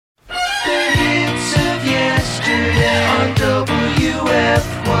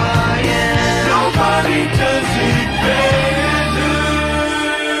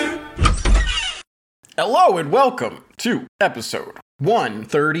Hello and welcome to episode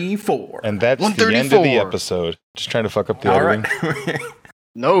 134. And that's the end of the episode. Just trying to fuck up the editing. Right.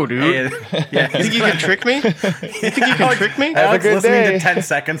 No, dude. Yeah, you think you can trick me? You think you can trick me? I like listening to 10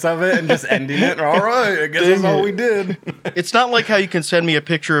 seconds of it and just ending it. All right, I guess that's all we did. It's not like how you can send me a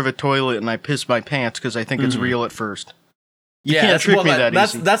picture of a toilet and I piss my pants because I think it's real at first. You can't trick me that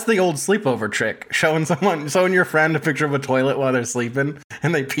easy. That's the old sleepover trick. Showing your friend a picture of a toilet while they're sleeping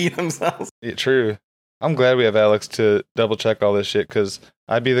and they pee themselves. Yeah, true. I'm glad we have Alex to double check all this shit because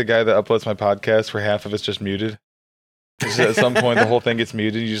I'd be the guy that uploads my podcast where half of it's just muted. At some point, the whole thing gets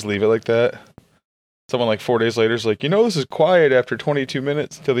muted. You just leave it like that. Someone like 4 days later is like, this is quiet after 22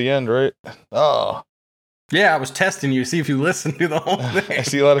 minutes till the end, right? Oh. Yeah, I was testing you, see if you listened to the whole thing. I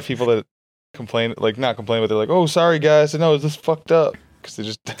see a lot of people that complain, like not complain, but they're like, oh, sorry guys, no, is this fucked up? Because they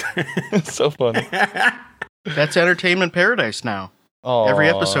just, it's so funny. That's entertainment paradise now. Aww. Every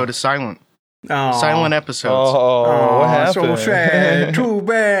episode is silent. Aww. Silent episodes. Oh, what happened? So sad, too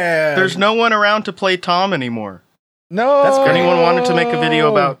bad. There's no one around to play Tom anymore. No. If anyone wanted to make a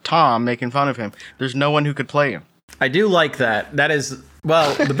video about Tom making fun of him, there's no one who could play him. I do like that. That is,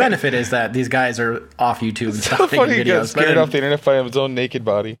 well, the benefit is that these guys are off YouTube and so stuff making funny. He got scared off the internet by his own naked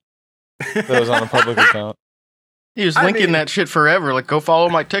body that was on a public account. He was linking that shit forever. Like, go follow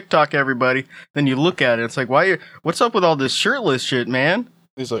my TikTok, everybody. Then you look at it, it's like, what's up with all this shirtless shit, man?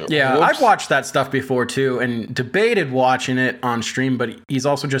 He's like, yeah, whoops. I've watched that stuff before too and debated watching it on stream, but he's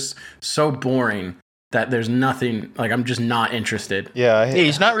also just so boring that there's nothing, like, I'm just not interested. Yeah,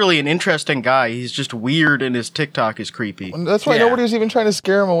 he's not really an interesting guy. He's just weird and his TikTok is creepy. That's why nobody was even trying to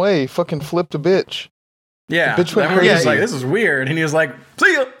scare him away. He fucking flipped a bitch. Yeah. The bitch went crazy. crazy. Like, this is weird. And he was like,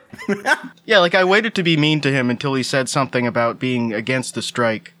 see ya. Yeah, like, I waited to be mean to him until he said something about being against the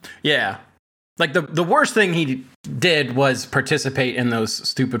strike. Yeah. Like, the worst thing he did was participate in those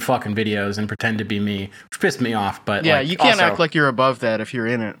stupid fucking videos and pretend to be me, which pissed me off. But yeah, like, you can't also, act like you're above that if you're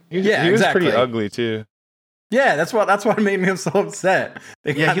in it. He was pretty ugly too. Yeah, that's what made me so upset.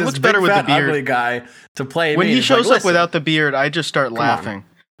 Yeah, he looks better with the beard. Ugly guy to play. When me. he shows like, up without the beard, I just start laughing.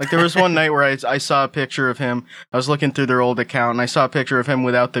 Like, there was one night where I saw a picture of him. I was looking through their old account, and I saw a picture of him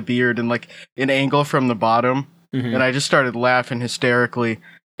without the beard and, like, an angle from the bottom. Mm-hmm. And I just started laughing hysterically.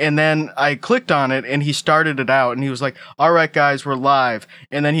 And then I clicked on it, and he started it out, and he was like, all right, guys, we're live.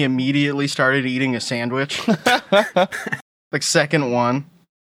 And then he immediately started eating a sandwich. Like, second one.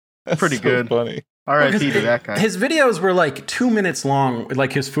 That's pretty so good. Funny. R.I.P. to that guy. His videos were like 2 minutes long,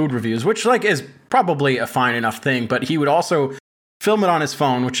 like his food reviews, which like is probably a fine enough thing, but he would also film it on his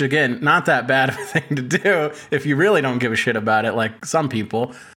phone, which again, not that bad of a thing to do if you really don't give a shit about it, like some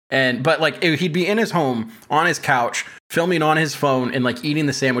people. But like he'd be in his home on his couch, filming on his phone and like eating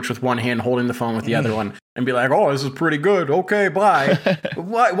the sandwich with one hand, holding the phone with the other one, and be like, "Oh, this is pretty good. Okay, bye."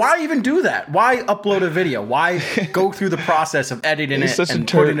 Why even do that? Why upload a video? Why go through the process of editing it and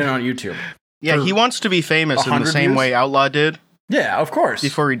putting it on YouTube? Yeah, he wants to be famous in the same way Outlaw did. Yeah, of course.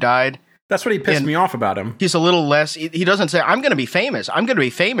 Before he died. That's what he pissed me off about him. He's a little less, he doesn't say, I'm going to be famous. I'm going to be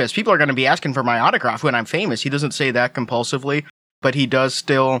famous. People are going to be asking for my autograph when I'm famous. He doesn't say that compulsively, but he does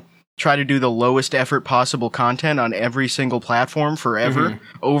still try to do the lowest effort possible content on every single platform forever,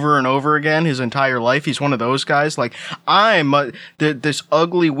 over and over again, his entire life. He's one of those guys. Like, I'm this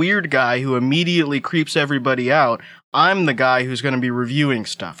ugly, weird guy who immediately creeps everybody out. I'm the guy who's going to be reviewing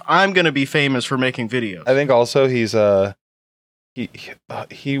stuff. I'm going to be famous for making videos. I think also he's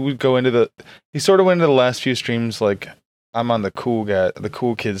he would go into he sort of went into the last few streams like, I'm on the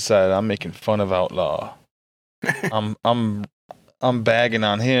cool kid side. I'm making fun of Outlaw. I'm bagging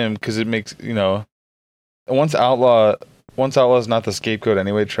on him because it makes, once Outlaw's not the scapegoat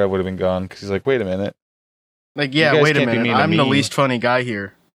anyway, Trev would have been gone because he's like, wait a minute. Like, yeah, wait a minute. I'm the least funny guy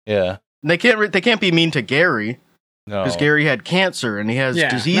here. Yeah. They can't be mean to Gary. No. Because Gary had cancer and he has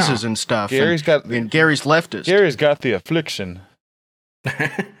diseases and stuff. Gary's Gary's leftist. Gary's got the affliction.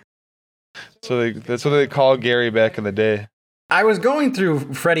 So that's what they called Gary back in the day. I was going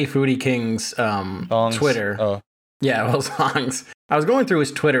through Freddie Foodie King's Twitter. Oh. Yeah, well, songs. I was going through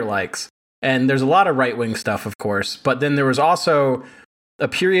his Twitter likes, and there's a lot of right-wing stuff, of course, but then there was also a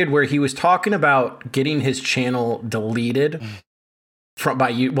period where he was talking about getting his channel deleted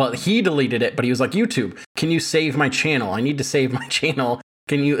he deleted it, but he was like, YouTube, can you save my channel? I need to save my channel.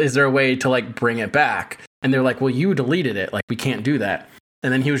 Is there a way to like bring it back? And they're like, well, you deleted it. Like, we can't do that.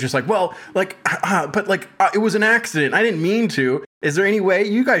 And then he was just like, well, like, but like, it was an accident. I didn't mean to. Is there any way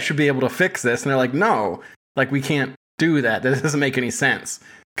you guys should be able to fix this? And they're like, no, like, we can't do that. That doesn't make any sense.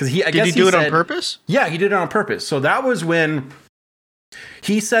 Because I guess he do it on purpose? Yeah, he did it on purpose. So that was when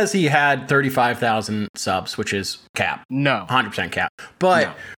he says he had 35,000 subs, which is cap. No. 100% cap.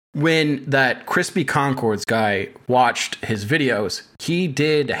 But when that Crispy Concords guy watched his videos, he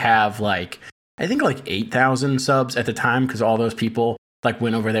did have like, I think like 8,000 subs at the time, because all those people like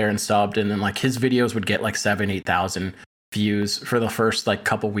went over there and subbed, and then like his videos would get like 8,000 views for the first like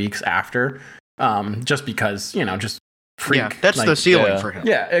couple weeks after, just because, you know, just freak. Yeah, that's like, the ceiling for him.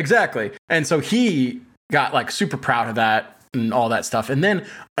 Yeah, exactly. And so he got like super proud of that and all that stuff. And then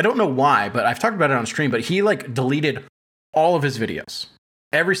I don't know why, but I've talked about it on stream, but he like deleted all of his videos,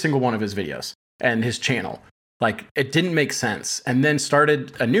 every single one of his videos and his channel. Like, it didn't make sense. And then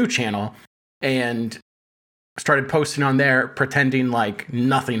started a new channel and started posting on there, pretending like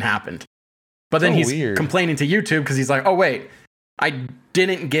nothing happened. But then he's complaining to YouTube because he's like, oh, wait, I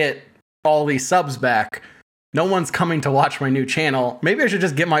didn't get all these subs back. No one's coming to watch my new channel. Maybe I should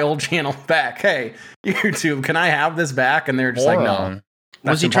just get my old channel back. Hey, YouTube, can I have this back? And they're just like, no.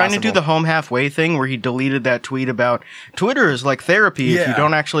 Was he trying to do the home halfway thing where he deleted that tweet about Twitter is like therapy if you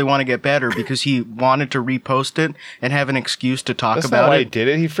don't actually want to get better, because he wanted to repost it and have an excuse to talk about it? That's not why he did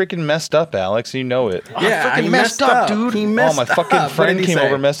it. He freaking messed up, Alex. You know it. Yeah, he messed up, dude. He messed my fucking up. friend came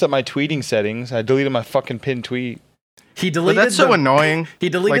over, messed up my tweeting settings. I deleted my fucking pinned tweet. He deleted. But that's so annoying. He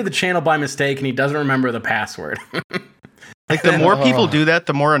deleted the channel by mistake, and he doesn't remember the password. Like, the more people do that,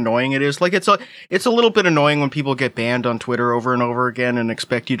 the more annoying it is. Like, it's a little bit annoying when people get banned on Twitter over and over again and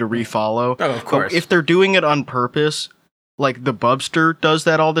expect you to refollow. Oh, of course. But if they're doing it on purpose, like the Bubster does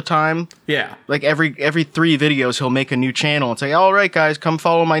that all the time. Yeah. Like every 3 videos, he'll make a new channel and say, all right, guys, come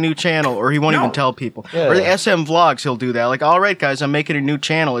follow my new channel. Or he won't even tell people. Yeah. Or the SM Vlogs, he'll do that. Like, all right, guys, I'm making a new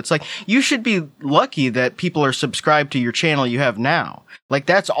channel. It's like, you should be lucky that people are subscribed to your channel you have now. Like,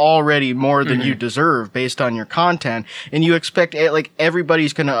 that's already more than you deserve based on your content. And you expect, like,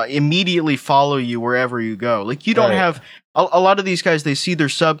 everybody's going to immediately follow you wherever you go. Like, you don't have... A lot of these guys, they see their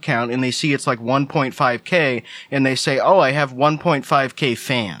sub count and they see it's like 1.5K and they say, oh, I have 1.5K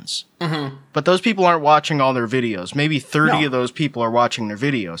fans. Mm-hmm. But those people aren't watching all their videos. Maybe 30 of those people are watching their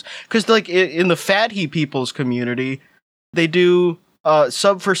videos. Because, like, in the Fatty people's community, they do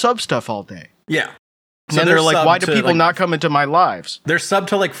sub for sub stuff all day. Yeah. So and they're like, why do people not come into my lives? They're sub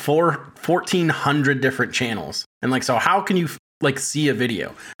to like 1,400 different channels. And like, so how can you like see a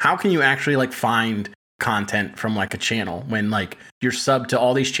video? How can you actually like find content from like a channel when like you're sub to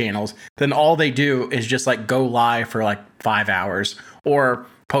all these channels? Then all they do is just like go live for like 5 hours or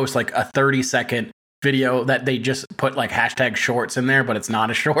post like a 30-second video that they just put like hashtag shorts in there, but it's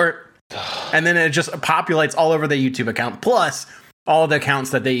not a short. And then it just populates all over the YouTube account. Plus all the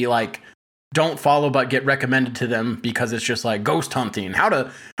accounts that they like don't follow but get recommended to them because it's just like ghost hunting. How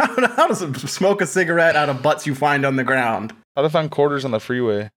to smoke a cigarette out of butts you find on the ground. How to find quarters on the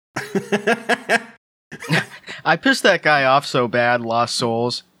freeway. I pissed that guy off so bad, Lost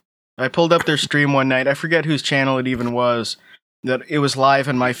Souls. I pulled up their stream one night. I forget whose channel it even was. That it was live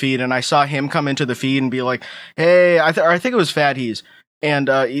in my feed, and I saw him come into the feed and be like, "Hey," I think it was Fatties. And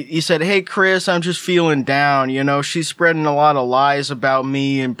he said, "Hey, Chris, I'm just feeling down. You know, she's spreading a lot of lies about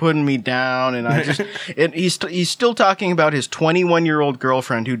me and putting me down." And I just, and he's still talking about his 21-year-old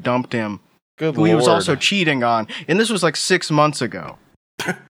girlfriend who dumped him, who he was also cheating on. And this was like 6 months ago.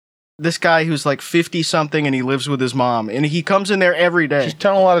 This guy who's like 50-something and he lives with his mom, and he comes in there every day. She's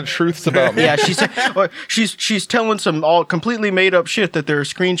telling a lot of truths about me. Yeah, she's telling some all completely made up shit that there are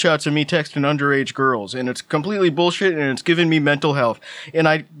screenshots of me texting underage girls, and it's completely bullshit, and it's giving me mental health. And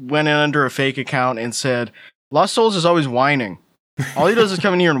I went in under a fake account and said, Lost Souls is always whining. All he does is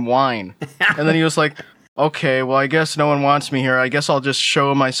come in here and whine. And then he was like, okay, well, I guess no one wants me here. I guess I'll just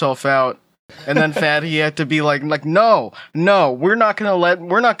show myself out. And then Fatty had to be like, no, we're not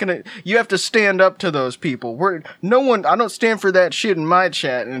gonna, you have to stand up to those people. I don't stand for that shit in my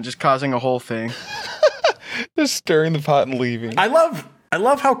chat, and just causing a whole thing. Just stirring the pot and leaving. I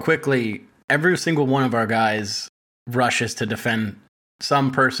love how quickly every single one of our guys rushes to defend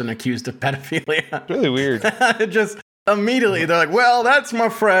some person accused of pedophilia. It's really weird. Just immediately they're like, well, that's my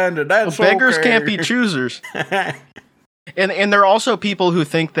friend, and that's beggars okay. can't be choosers. And there are also people who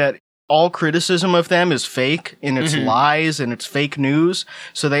think that all criticism of them is fake, and it's lies, and it's fake news.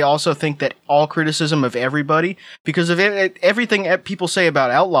 So they also think that all criticism of everybody, because of everything people say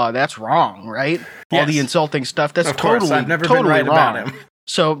about Outlaw, that's wrong, right? Yes. All the insulting stuff, that's I've never been right wrong. About him.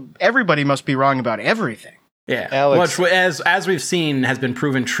 So everybody must be wrong about everything. Yeah, Alex. Which, as we've seen, has been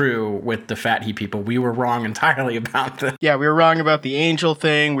proven true with the Fat He people. We were wrong entirely about this. Yeah, we were wrong about the Angel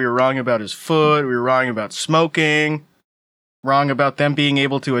thing. We were wrong about his foot. We were wrong about smoking. Wrong about them being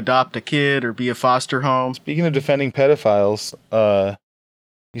able to adopt a kid or be a foster home. Speaking of defending pedophiles,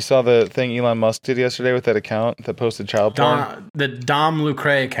 You saw the thing Elon Musk did yesterday with that account that posted child porn? The Dom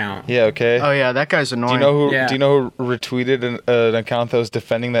Lucre account. Yeah, okay. Oh yeah, that guy's annoying. Do you know who retweeted an account that was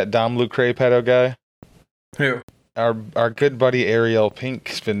defending that Dom Lucre pedo guy? Who? Our good buddy Ariel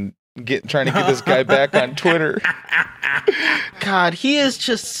Pink's been trying to get this guy back on Twitter. God, he is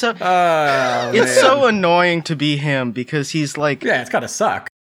just so... it's so annoying to be him because he's like... Yeah, it's gotta suck.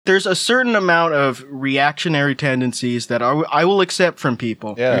 There's a certain amount of reactionary tendencies that I will accept from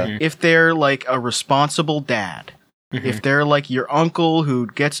people. Yeah. Mm-hmm. If they're like a responsible dad. Mm-hmm. If they're like your uncle who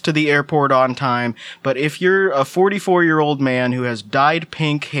gets to the airport on time. But if you're a 44-year-old man who has dyed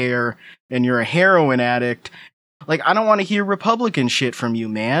pink hair and you're a heroin addict, like, I don't want to hear Republican shit from you,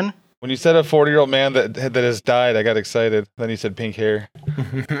 man. When you said a 40-year-old man that has died, I got excited. Then you said pink hair.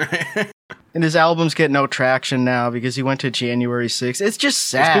 And his albums get no traction now because he went to January 6th. It's just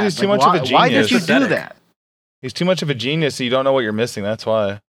sad. He's too much of a genius. Why did you do that? He's too much of a genius, so you don't know what you're missing. That's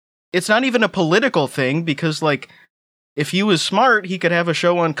why. It's not even a political thing because, like, if he was smart, he could have a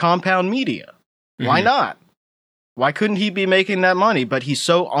show on Compound Media. Mm-hmm. Why not? Why couldn't he be making that money? But he's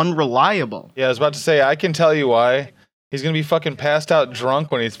so unreliable. Yeah, I was about to say, I can tell you why. He's gonna be fucking passed out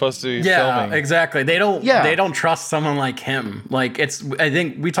drunk when he's supposed to be filming. Yeah, exactly. They don't trust someone like him. Like, I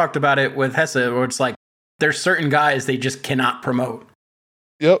think we talked about it with Hesse, where it's like there's certain guys they just cannot promote.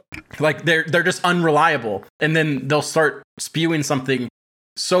 Yep. Like they're just unreliable, and then they'll start spewing something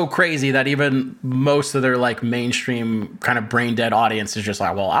so crazy that even most of their like mainstream kind of brain dead audience is just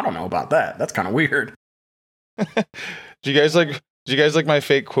like, well, I don't know about that. That's kind of weird. Did you guys like my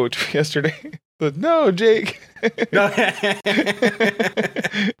fake quote yesterday? But no, Jake.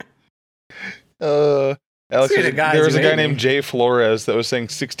 Alex, there was a guy named Jay Flores that was saying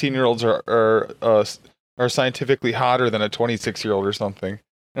 16-year-olds are scientifically hotter than a 26-year-old or something.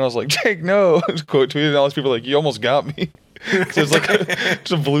 And I was like, Jake, no. Quote tweeted, and all these people were like, you almost got me. So it's like it's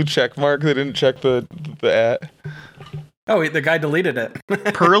a blue check mark. They didn't check the at. Oh, the guy deleted it.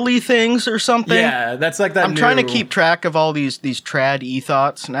 Pearly things or something? Yeah, that's like that. I'm trying to keep track of all these trad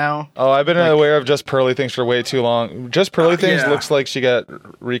e-thoughts now. Oh, I've been aware of Just Pearly Things for way too long. Just Pearly Things looks like she got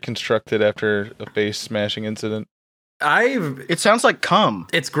reconstructed after a face smashing incident. It sounds like cum.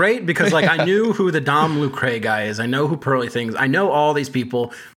 It's great because like I knew who the Dom Lucre guy is. I know who Pearly Things. I know all these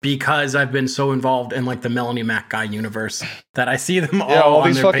people because I've been so involved in like the Melanie Mac guy universe that I see them all. Yeah, all on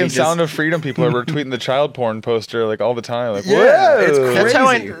these their fucking pages. Sound of Freedom people are retweeting the child porn poster like all the time. Like, yeah, whoa, it's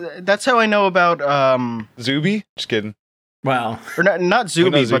crazy. That's how I know about Zuby. Just kidding. Well, or not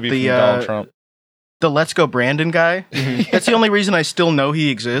Zuby, but the Donald Trump. The Let's Go Brandon guy. Mm-hmm. That's the only reason I still know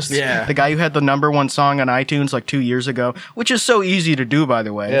he exists. Yeah. The guy who had the #1 song on iTunes like 2 years ago, which is so easy to do, by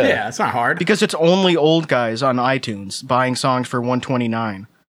the way. Yeah, it's not hard. Because it's only old guys on iTunes buying songs for $129.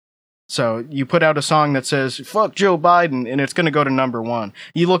 So you put out a song that says, fuck Joe Biden, and it's going to go to #1.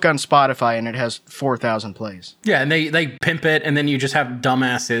 You look on Spotify and it has 4,000 plays. Yeah, and they pimp it, and then you just have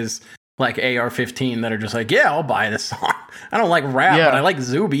dumbasses like AR-15 that are just like, yeah, I'll buy this song. I don't like rap, but I like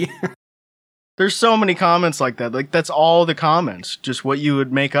Zuby. There's so many comments like that. Like, that's all the comments. Just what you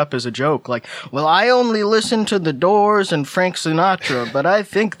would make up as a joke. Like, well, I only listen to The Doors and Frank Sinatra, but I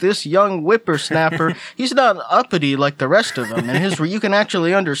think this young whippersnapper, he's not uppity like the rest of them. And you can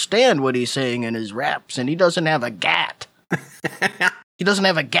actually understand what he's saying in his raps, and he doesn't have a gat. He doesn't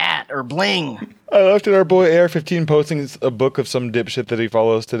have a gat or bling. I laughed at our boy AR-15 posting a book of some dipshit that he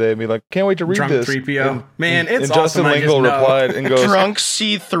follows today and be like, can't wait to read Drunk this. 3PO. Man, it's and awesome. Justin Lingle replied and goes, Drunk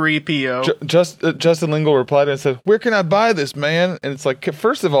C3PO. Justin Lingle replied and said, where can I buy this, man? And it's like,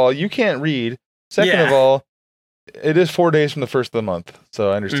 first of all, you can't read. Second of all, it is 4 days from the first of the month.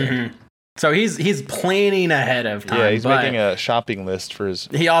 So I understand. Mm-hmm. So he's planning ahead of time. Yeah, he's making a shopping list for his...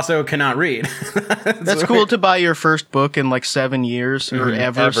 He also cannot read. That's cool to buy your first book in like 7 years or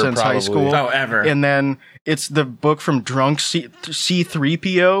ever since probably. high school. Oh, ever. And then it's the book from Drunk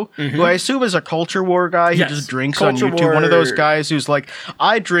C3PO, who I assume is a culture war guy who just drinks culture on YouTube. War. One of those guys who's like,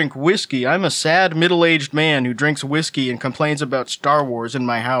 I drink whiskey. I'm a sad middle-aged man who drinks whiskey and complains about Star Wars in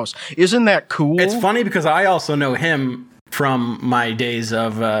my house. Isn't that cool? It's funny because I also know him from my days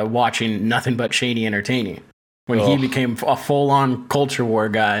of watching nothing but Shady Entertaining. When he became a full-on culture war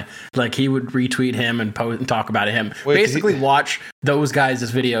guy, like he would retweet him and post and talk about him. Basically, watch those guys'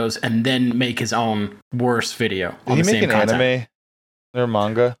 videos and then make his own worse video on the same content. Did he make an anime or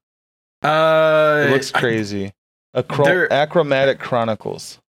manga? It looks crazy. Achromatic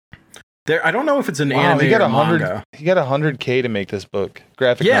Chronicles. I don't know if it's an anime or manga. He got 100K to make this book.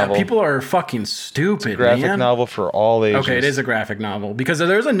 Graphic novel. Yeah, people are fucking stupid. It's a graphic novel for all ages. Okay, it is a graphic novel because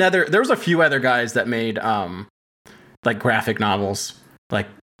there was a few other guys that made like graphic novels, like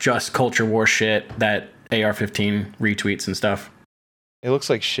just culture war shit that AR-15 retweets and stuff. It looks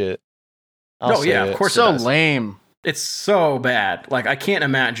like shit. Oh yeah, of course. So it does. lame. It's so bad. So lame. It's so bad. Like I can't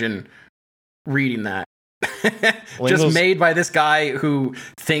imagine reading that. Just made by this guy who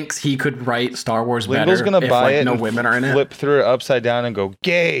thinks he could write Star Wars better. Lingo's gonna buy it, no women are in it. Flip through it upside down and go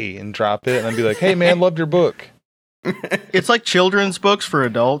gay and drop it, and I'd be like, "Hey man, loved your book." It's like children's books for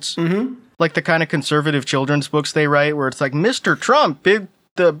adults, like the kind of conservative children's books they write, where it's like Mr. Trump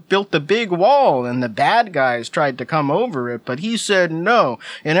built the big wall, and the bad guys tried to come over it, but he said no,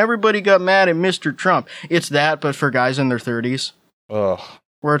 and everybody got mad at Mr. Trump. It's that, but for guys in their 30s. Ugh.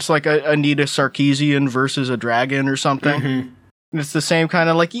 Where it's like Anita Sarkeesian versus a dragon or something. And it's the same kind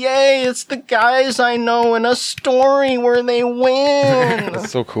of like, yay, it's the guys I know in a story where they win.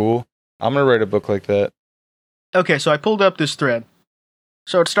 That's so cool. I'm gonna write a book like that. Okay, so I pulled up this thread.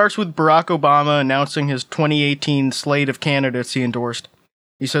 So it starts with Barack Obama announcing his 2018 slate of candidates he endorsed.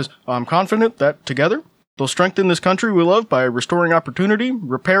 He says, I'm confident that together, they'll strengthen this country we love by restoring opportunity,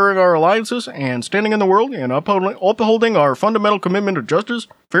 repairing our alliances, and standing in the world and upholding our fundamental commitment to justice,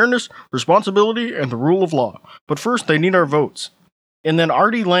 fairness, responsibility, and the rule of law. But first, they need our votes. And then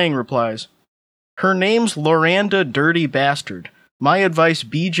Artie Lange replies, her name's Loranda Dirty Bastard. My advice,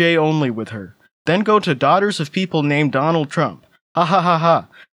 BJ only with her. Then go to daughters of people named Donald Trump. Ha ha ha ha.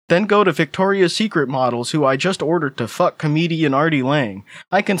 Then go to Victoria's Secret models who I just ordered to fuck comedian Artie Lange.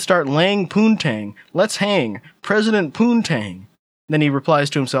 I can start Lang Poontang. Let's hang. President Poontang. Then he replies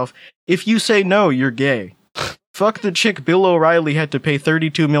to himself, if you say no, you're gay. Fuck the chick Bill O'Reilly had to pay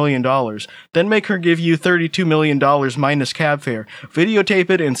 $32 million. Then make her give you $32 million minus cab fare. Videotape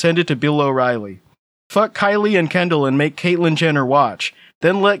it and send it to Bill O'Reilly. Fuck Kylie and Kendall and make Caitlyn Jenner watch.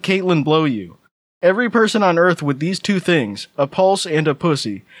 Then let Caitlyn blow you. Every person on Earth with these two things, a pulse and a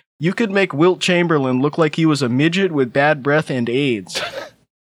pussy. You could make Wilt Chamberlain look like he was a midget with bad breath and AIDS.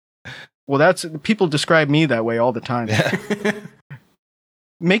 Well, people describe me that way all the time. Yeah.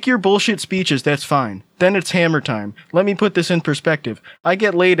 Make your bullshit speeches, that's fine. Then it's hammer time. Let me put this in perspective. I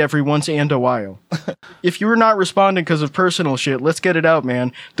get laid every once and a while. If you're not responding because of personal shit, let's get it out,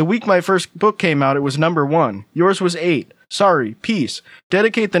 man. The week my first book came out, it was number 1. Yours was 8. Sorry, peace.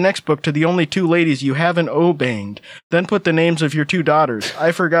 Dedicate the next book to the only 2 ladies you haven't O-banged. Then put the names of your 2 daughters.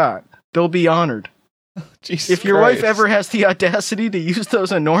 I forgot. They'll be honored. If your wife ever has the audacity to use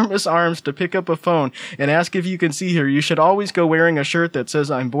those enormous arms to pick up a phone and ask if you can see her, you should always go wearing a shirt that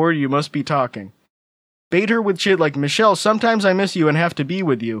says, I'm bored, you must be talking. Bait her with shit like, Michelle, sometimes I miss you and have to be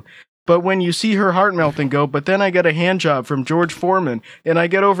with you. But when you see her heart melt and go, but then I get a hand job from George Foreman, and I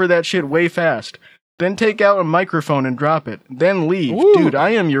get over that shit way fast. Then take out a microphone and drop it. Then leave. Woo. Dude,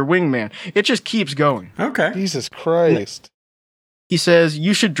 I am your wingman. It just keeps going. Okay. Jesus Christ. He says,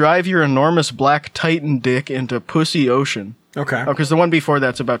 you should drive your enormous black Titan dick into Pussy Ocean. Okay. Oh, because the one before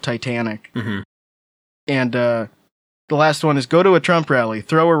that's about Titanic. And the last one is, go to a Trump rally,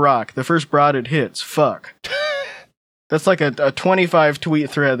 throw a rock. The first broad it hits, fuck. That's like a 25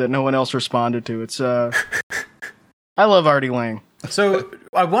 tweet thread that no one else responded to. It's I love Artie Lange. So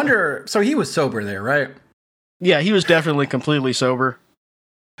I wonder, so he was sober there, right? Yeah, he was definitely completely sober.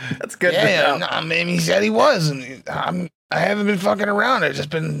 That's good. Yeah, I mean, he said he was, and I haven't been fucking around. I've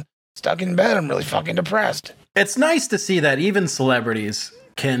just been stuck in bed. I'm really fucking depressed. It's nice to see that even celebrities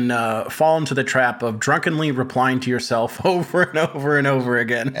can fall into the trap of drunkenly replying to yourself over and over and over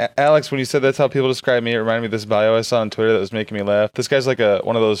again. Alex, when you said that's how people describe me, it reminded me of this bio I saw on Twitter that was making me laugh. This guy's like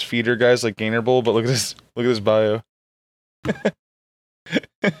one of those feeder guys, like Gainer Bull, but look at this bio.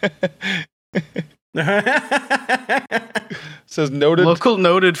 Says noted local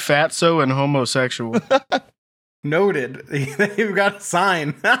noted fatso and homosexual. Noted. They've got a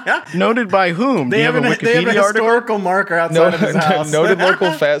sign. Noted by whom? They have a historical marker outside of his house. Noted local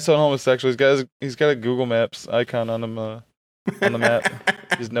fatso and homosexual. He's got a Google Maps icon on him on the map.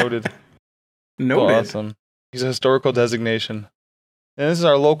 He's noted. Noted. Oh, awesome. He's a historical designation. And this is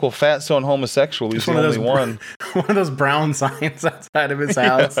our local fatso and homosexual. He's the only one. One of those brown signs outside of his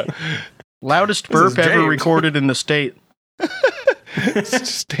house. Yeah. Loudest burp ever recorded in the state.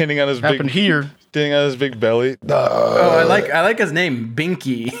 Standing on his standing on his big belly. Oh, I like his name,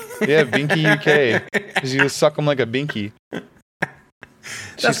 Binky. Yeah, Binky UK. Because you suck him like a binky.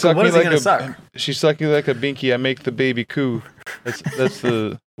 That's cool. What is he gonna suck? She suck you like a binky. I make the baby coo. That's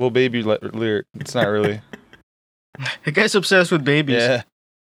the little baby lyric. It's not really. The guy's obsessed with babies. Yeah.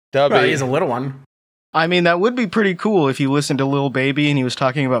 Well, he's a little one. I mean, that would be pretty cool if you listened to Lil Baby and he was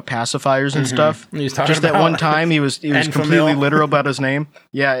talking about pacifiers and stuff. Just that one time he was completely literal about his name.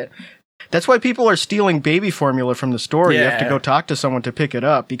 Yeah. That's why people are stealing baby formula from the store. Yeah. You have to go talk to someone to pick it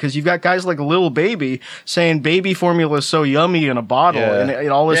up because you've got guys like Lil Baby saying baby formula is so yummy in a bottle, and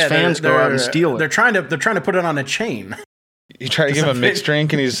all his fans go out and steal it. They're trying to put it on a chain. You try to give him a mixed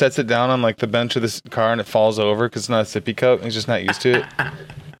drink, and he sets it down on like the bench of this car, and it falls over because it's not a sippy cup. And he's just not used to it.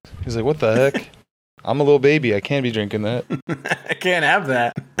 He's like, "What the heck? I'm a little baby. I can't be drinking that. I can't have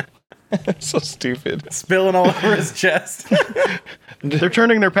that." So stupid. Spilling all over his chest. They're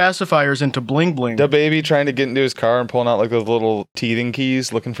turning their pacifiers into bling bling. The baby trying to get into his car and pulling out like those little teething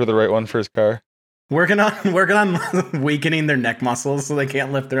keys, looking for the right one for his car. Working on weakening their neck muscles so they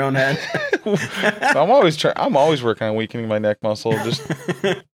can't lift their own head. I'm always working on weakening my neck muscle. Just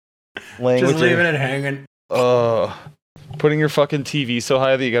laying just with leaving it hanging. Putting your fucking TV so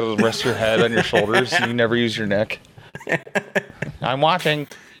high that you gotta rest your head on your shoulders and you never use your neck. I'm watching.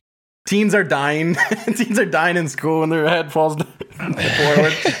 Teens are dying. Teens are dying in school when their head falls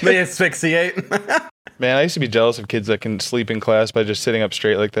forward. They asphyxiate. Man, I used to be jealous of kids that can sleep in class by just sitting up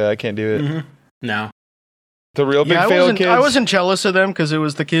straight like that. I can't do it. Mm-hmm. No. The real big fail kids. I wasn't jealous of them because it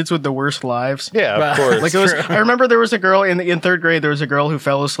was the kids with the worst lives. Yeah, of course. Like it was. I remember there was a girl in third grade. There was a girl who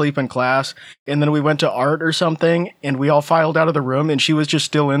fell asleep in class, and then we went to art or something, and we all filed out of the room, and she was just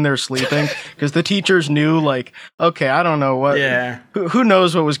still in there sleeping because the teachers knew, like, okay, I don't know what. Yeah. Who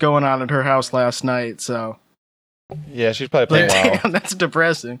knows what was going on at her house last night? So. Yeah, she's probably playing WoW. Damn, that's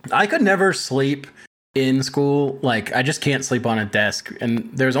depressing. I could never sleep in school. Like, I just can't sleep on a desk. And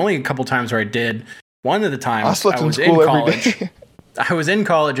there's only a couple times where I did. One of the times I was in college. I was in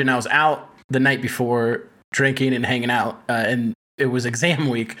college and I was out the night before drinking and hanging out. And it was exam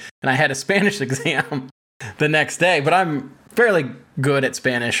week. And I had a Spanish exam the next day. But I'm fairly good at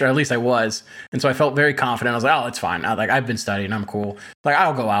Spanish, or at least I was. And so I felt very confident. I was like, oh, it's fine. I've been studying. I'm cool. Like,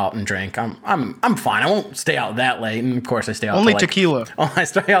 I'll go out and drink. I'm fine. I won't stay out that late. And of course I stay out only tequila. I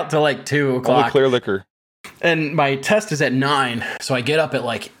stay out till like 2 o'clock. Only clear liquor. And my test is at 9, so I get up at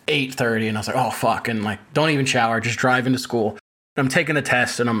like 8:30, and I was like, oh, fuck, and like, don't even shower, just drive into school. I'm taking the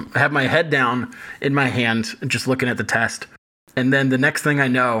test, and I have my head down in my hand, just looking at the test. And then the next thing I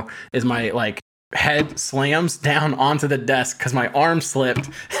know is my, like, head slams down onto the desk because my arm slipped,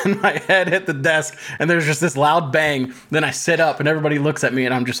 and my head hit the desk, and there's just this loud bang. Then I sit up, and everybody looks at me,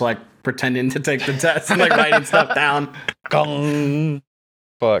 and I'm just, like, pretending to take the test and, like, writing stuff down. Gong.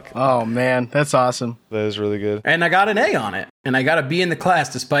 Fuck. Oh, man. That's awesome. That is really good. And I got an A on it. And I got a B in the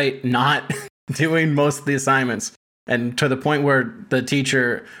class despite not doing most of the assignments. And to the point where the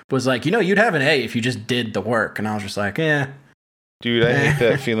teacher was like, you know, you'd have an A if you just did the work. And I was just like, yeah. Dude, I hate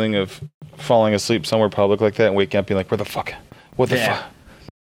that feeling of falling asleep somewhere public like that and waking up being like, where the fuck? What the fuck?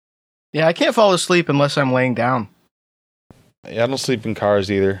 Yeah, I can't fall asleep unless I'm laying down. Yeah, I don't sleep in cars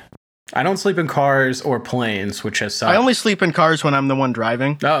either. I don't sleep in cars or planes, which has sucked. I only sleep in cars when I'm the one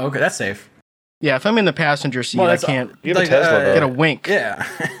driving. Oh, okay, that's safe. Yeah, if I'm in the passenger seat, I can't you have a Tesla, get a wink. Yeah.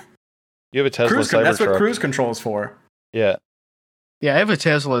 You have a Tesla Cybertruck. That's what truck. cruise control is for. Yeah. Yeah, I have a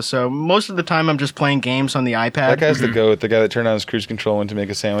Tesla, so most of the time I'm just playing games on the iPad. That guy's the goat. The guy that turned on his cruise control, went to make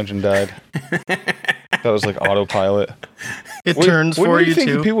a sandwich and died. That was like autopilot. It turns for you, think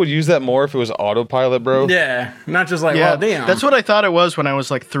too. People would use that more if it was autopilot, bro? Yeah, not just like, well, damn. That's what I thought it was when I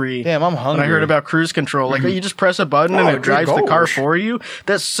was like 3. Damn, I'm hungry. When I heard about cruise control. Like, you just press a button and it drives the car for you.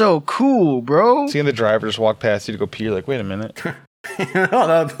 That's so cool, bro. Seeing the driver just walk past you to go pee, you're like, wait a minute.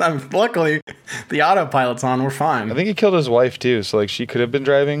 Luckily, the autopilot's on. We're fine. I think he killed his wife, too, so like she could have been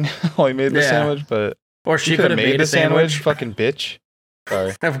driving while he made the sandwich, but... Or she could have made the sandwich. Fucking bitch.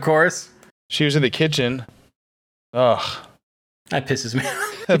 Sorry. Of course. She was in the kitchen. Ugh. That pisses me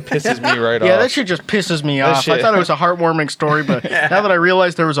off. That pisses me right off. Yeah, that shit just pisses me off. I thought it was a heartwarming story, but now that I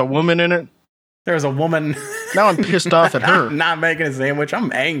realize there was a woman in it. There was a woman. Now I'm pissed off at her. Not making a sandwich.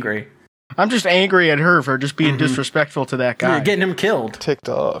 I'm angry. I'm just angry at her for just being disrespectful to that guy. You're getting him killed. Ticked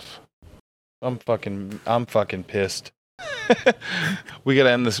off. I'm fucking pissed. We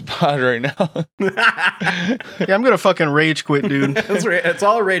gotta end this pod right now. Yeah, I'm gonna fucking rage quit, dude. It's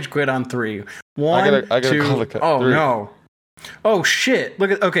all rage quit on 3. 1, I gotta 2. call the cut. Oh 3. no! Oh shit!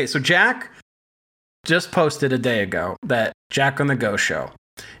 Look at. Okay, so Jack just posted a day ago that Jack on the Go show,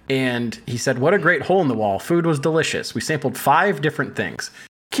 and he said, "What a great hole in the wall! Food was delicious. We sampled 5 different things.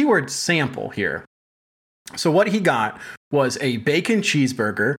 Keyword sample here. So what he got was a bacon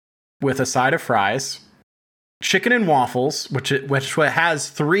cheeseburger with a side of fries." Chicken and waffles, which has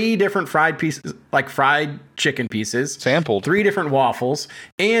 3 different fried pieces, like fried chicken pieces. Sampled. 3 different waffles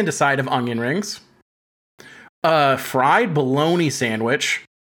and a side of onion rings. A fried bologna sandwich,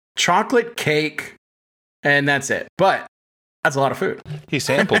 chocolate cake, and that's it. But that's a lot of food. He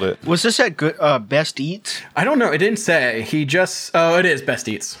sampled it. Was this at Best Eats? I don't know. It didn't say. He just... Oh, it is Best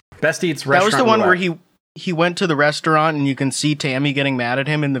Eats. Best Eats restaurant. That was the one roulette. where he went to the restaurant and you can see Tammy getting mad at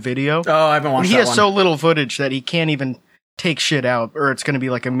him in the video. Oh, I haven't watched that one. He has so little footage that he can't even take shit out, or it's going to be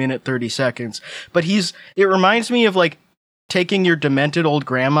like a minute 30 seconds. But it reminds me of like taking your demented old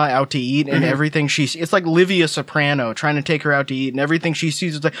grandma out to eat, and everything it's like Livia Soprano trying to take her out to eat, and everything she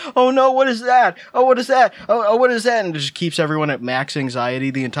sees is like, oh no, what is that? Oh, what is that? Oh, what is that? And it just keeps everyone at max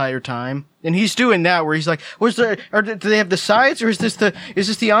anxiety the entire time. And he's doing that where he's like, do they have the sides, or is this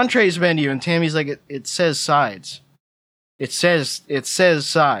the entrees menu? And Tammy's like, it says sides. It says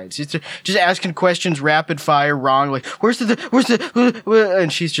sides. It's just asking questions rapid fire wrong. Like, where's the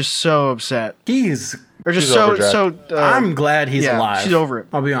and she's just so upset. She's I'm glad he's alive. She's over it.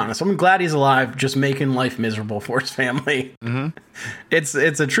 I'll be honest. I'm glad he's alive, just making life miserable for his family. Mm-hmm. It's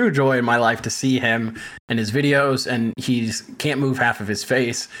a true joy in my life to see him and his videos, and he's can't move half of his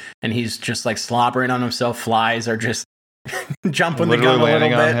face, and he's just like slobbering on himself. Flies are just jumping the gun a little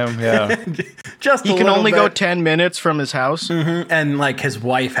bit. On him, yeah. Just he can only go 10 minutes from his house. Mm-hmm. And like his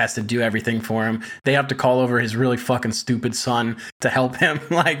wife has to do everything for him. They have to call over his really fucking stupid son to help him.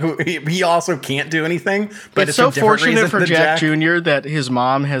 Like he also can't do anything. But it's so fortunate for Jack Jr. that his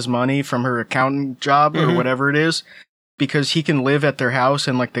mom has money from her accountant job or whatever it is, because he can live at their house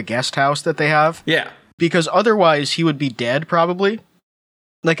in like the guest house that they have. Yeah. Because otherwise he would be dead probably.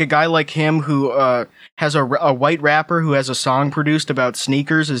 Like a guy like him who has a white rapper who has a song produced about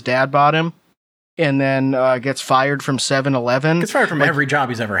sneakers his dad bought him, and then gets fired from 7-Eleven. Gets fired from every job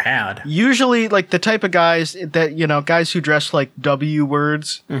he's ever had. Usually, like the type of guys that, guys who dress like W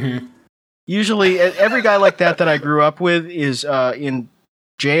words. Mm-hmm. Usually, every guy like that I grew up with is in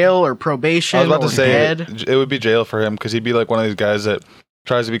jail or probation. I was about to say dead. It would be jail for him, because he'd be like one of these guys that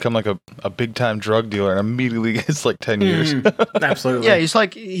tries to become like a big time drug dealer and immediately gets like 10 years. Absolutely. Yeah, he's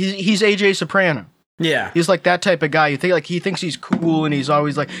like he's AJ Soprano. Yeah. He's like that type of guy. You think like he thinks he's cool, and he's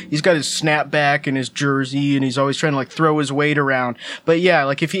always like he's got his snapback and his jersey, and he's always trying to like throw his weight around. But yeah,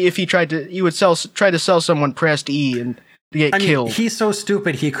 like if he tried to, he would try to sell someone pressed E and get killed. He's so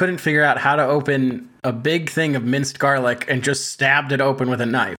stupid he couldn't figure out how to open a big thing of minced garlic and just stabbed it open with a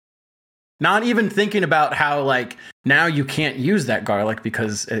knife. Not even thinking about how, like, now you can't use that garlic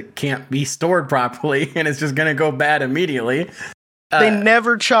because it can't be stored properly and it's just going to go bad immediately. They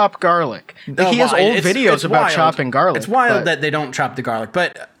never chop garlic. He has old videos about chopping garlic. It's wild that they don't chop the garlic.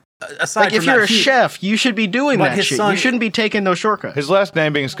 But aside from if you're a chef, you should be doing that shit. You shouldn't be taking those shortcuts. His last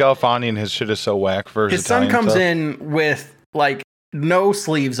name being Scalfani and his shit is so whack versus his son comes in with, like, no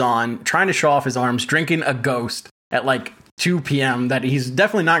sleeves on, trying to show off his arms, drinking a Ghost at, like, 2 p.m. that he's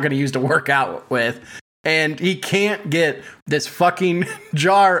definitely not going to use to work out with, and he can't get this fucking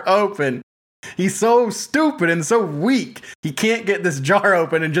jar open. He's so stupid and so weak. He can't get this jar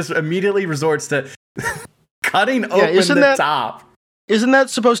open and just immediately resorts to cutting open the top. Isn't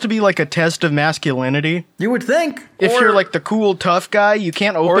that supposed to be like a test of masculinity? You would think. If you're like the cool tough guy, you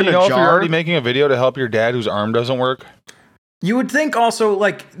can't open a jar. If you're already making a video to help your dad whose arm doesn't work. You would think also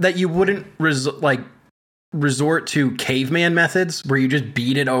like that you wouldn't resort to caveman methods where you just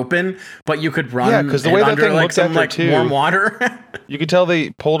beat it open, but you could run because the way that thing looks some like warm water. You could tell they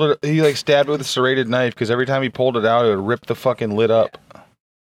pulled it. He like stabbed it with a serrated knife because every time he pulled it out, it would rip the fucking lid up.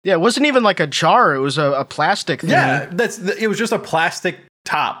 Yeah, it wasn't even like a jar; it was a plastic thing. Yeah, it was just a plastic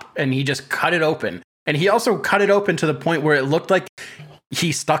top, and he just cut it open. And he also cut it open to the point where it looked like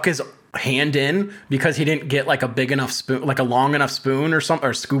he stuck his hand in because he didn't get like a big enough spoon, like a long enough spoon or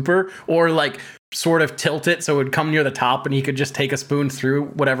scooper, or like sort of tilt it so it would come near the top and he could just take a spoon through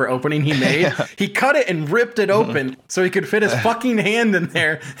whatever opening he made. Yeah. He cut it and ripped it open so he could fit his fucking hand in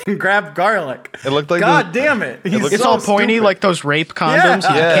there and grab garlic. It looked like God damn it. It's all pointy like those rape condoms.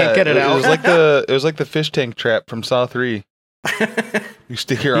 Yeah. You can't get it out. It was like the fish tank trap from Saw 3. You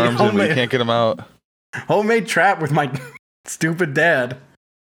stick your arms in but you can't get them out. Homemade trap with my stupid dad.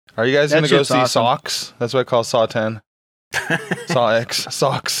 Are you guys going to go see Sawx? That's what I call Saw 10.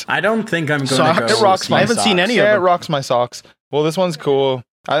 Sawx. I don't think I'm going to go. It rocks my I haven't socks. seen any of them. it. It rocks my socks. Well, this one's cool.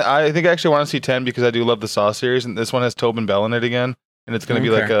 I think I actually want to see 10 because I do love the Saw series, and this one has Tobin Bell in it again, and it's going to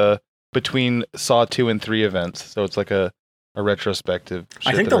be like a between Saw 2 and 3 events, so it's like a retrospective.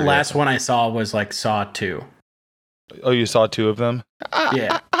 I think the last one I saw was like Saw 2. Oh, you saw 2 of them?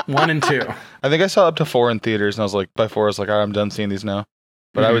 Yeah, 1 and 2. I think I saw up to 4 in theaters, and I was like, by 4, I was like, all right, I'm done seeing these now.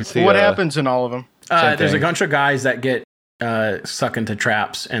 But I would see what happens in all of them. There's a bunch of guys that get suck into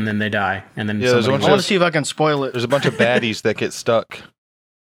traps and then they die, and then I want to see if I can spoil it. There's a bunch of baddies that get stuck.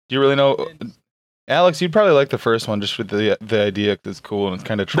 Do you really know, Alex? You'd probably like the first one just with the idea that's cool and it's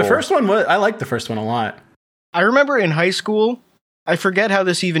kind of troll. The first one I liked the first one a lot. I remember in high school, I forget how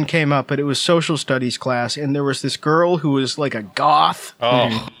this even came up, but it was social studies class, and there was this girl who was like a goth,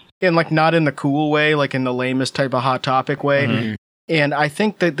 and like not in the cool way, like in the lamest type of Hot Topic way. Mm-hmm. And I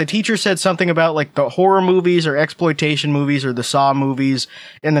think that the teacher said something about like the horror movies or exploitation movies or the Saw movies,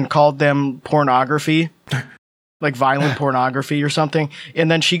 and then called them pornography. like violent pornography or something.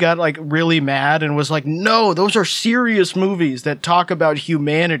 And then she got like really mad and was like, no, those are serious movies that talk about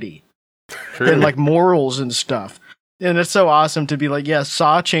humanity and like morals and stuff. And it's so awesome to be like, yeah,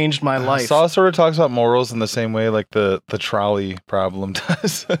 Saw changed my life. Saw sort of talks about morals in the same way like the trolley problem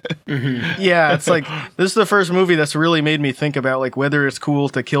does. Yeah, it's like, this is the first movie that's really made me think about like whether it's cool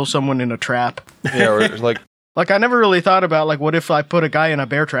to kill someone in a trap. Yeah, or like I never really thought about like, what if I put a guy in a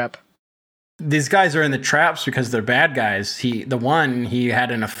bear trap? These guys are in the traps because they're bad guys. He had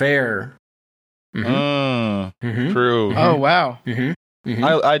an affair. true. Oh, wow.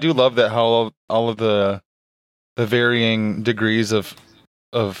 I do love that how all of the varying degrees of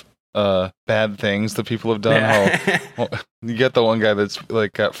bad things that people have done. Yeah. How, you get the one guy that's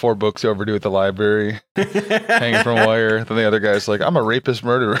like got 4 books overdue at the library, hanging from wire. Then the other guy's like, I'm a rapist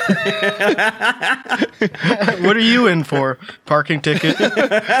murderer. What are you in for? Parking ticket?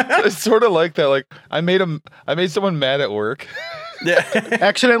 It's sort of like that. Like I made someone mad at work. Yeah.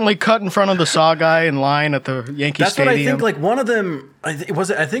 Accidentally cut in front of the Saw guy in line at the Yankee That's Stadium. what I think. Like one of them, I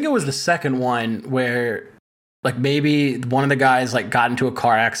think it was the second one where, like maybe one of the guys like got into a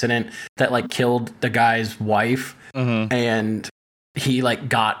car accident that like killed the guy's wife, and he like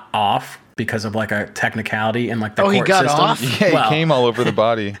got off because of like a technicality in like the court he got system. off? Yeah, he came all over the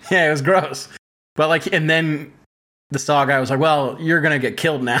body. Yeah, it was gross. But like, and then the Saw guy was like, "Well, you're gonna get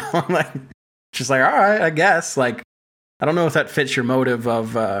killed now." I'm like, just like, all right, I guess. Like, I don't know if that fits your motive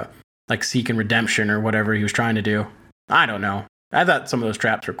of like seeking redemption or whatever he was trying to do. I don't know. I thought some of those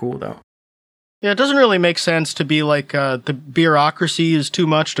traps were cool though. Yeah, it doesn't really make sense to be like the bureaucracy is too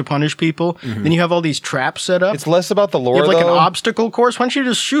much to punish people. Then you have all these traps set up. It's less about the lore, you have like though. an obstacle course. Why don't you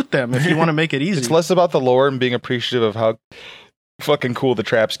just shoot them if you want to make it easy? It's less about the lore and being appreciative of how fucking cool the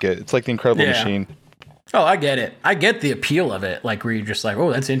traps get. It's like the Incredible Machine. Oh, I get it. I get the appeal of it. Like where you're just like,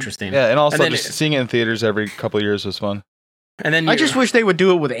 oh, that's interesting. Yeah, and also just seeing it in theaters every couple of years was fun. And then I just wish they would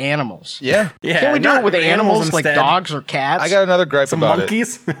do it with animals. Yeah. Can we do it with animals like dogs or cats? I got another gripe some about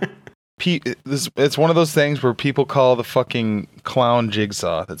monkeys? It's one of those things where people call the fucking clown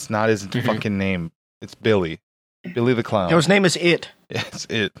Jigsaw. That's not his fucking name. It's Billy. Billy the Clown. No, his name is It. It's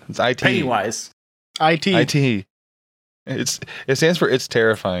It. It's IT. Pennywise. IT. IT. It stands for It's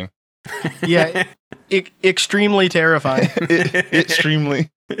Terrifying. Yeah. Extremely terrifying.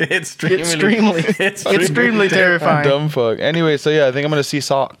 Extremely. Extremely terrifying. Dumb fuck. Anyway, so yeah, I think I'm gonna see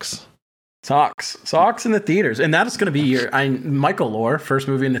Sawx. Sawx in the theaters, and that is going to be Michael Lore first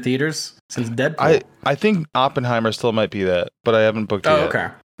movie in the theaters since Deadpool. I think Oppenheimer still might be that, but I haven't booked it yet. Okay.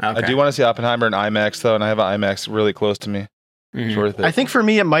 I do want to see Oppenheimer in IMAX though, and I have an IMAX really close to me. It's worth it. I think for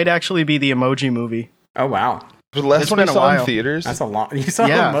me it might actually be the Emoji Movie. Oh wow. The last one I saw in theaters. That's a lot. You saw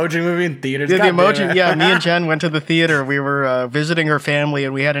the Emoji Movie in theaters? Yeah, the Emoji. Yeah, me and Jen went to the theater. We were visiting her family,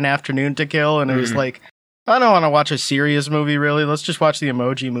 and we had an afternoon to kill. And it was like, I don't want to watch a serious movie, really. Let's just watch the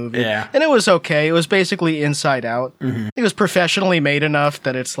Emoji Movie. Yeah, and it was okay. It was basically Inside Out. It was professionally made enough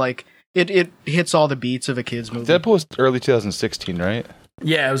that it's like it hits all the beats of a kid's movie. Deadpool was early 2016, right?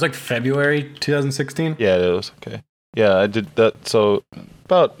 Yeah, it was like February 2016. Yeah, it was okay. Yeah, I did that. So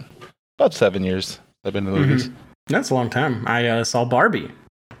about 7 years I've been to the movies. That's a long time. I saw Barbie.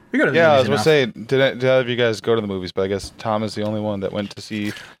 We go to the I movies was going to say, did I have you guys go to the movies? But I guess Tom is the only one that went to see.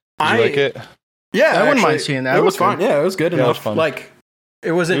 Did you like it? Yeah, I wouldn't mind seeing that. It was fun. Yeah, it was good enough. It was fun. Like,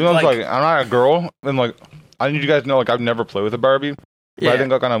 it wasn't like I'm not a girl, and like I need you guys to know, like I've never played with a Barbie. But I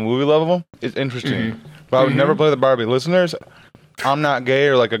think like on a movie level, it's interesting. But I would never play with a Barbie. Listeners, I'm not gay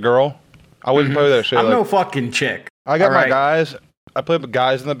or like a girl. I wouldn't play with that shit. I'm like, no fucking chick. I got my guys. I played with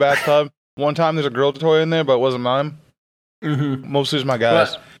guys in the bathtub. One time there's a girl toy in there, but it wasn't mine. Mostly it's my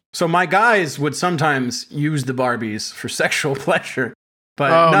guys. So my guys would sometimes use the Barbies for sexual pleasure.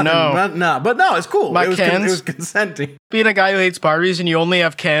 But But no, it's cool. My it Kens. was consenting. Being a guy who hates Barbies and you only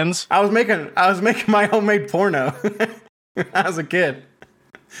have Kens. I was making my homemade porno as a kid.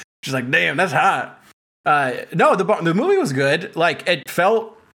 She's like, damn, that's hot. No, the movie was good. Like, it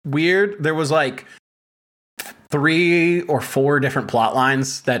felt weird. There was like 3 or 4 different plot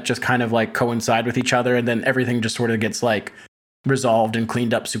lines that just kind of like coincide with each other, and then everything just sort of gets like resolved and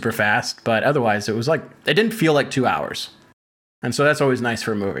cleaned up super fast. But otherwise, it was like, it didn't feel like 2 hours. And so that's always nice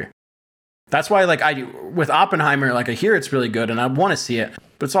for a movie. That's why, like, with Oppenheimer, like, I hear it's really good and I want to see it,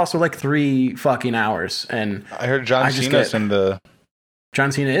 but it's also like 3 fucking hours. And I heard John Cena's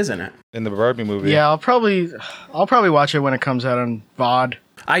John Cena is in it. In the Barbie movie. Yeah, I'll probably watch it when it comes out on VOD.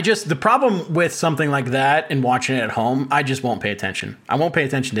 The problem with something like that and watching it at home, I just won't pay attention. I won't pay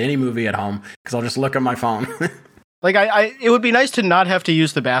attention to any movie at home because I'll just look at my phone. Like, it would be nice to not have to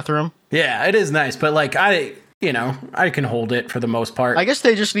use the bathroom. Yeah, it is nice, but like I can hold it for the most part. I guess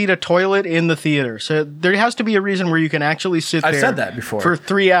they just need a toilet in the theater. So there has to be a reason where you can actually sit there. I've said that before. For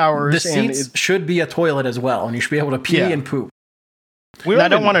 3 hours. The seats should be a toilet as well, and you should be able to pee and poop. I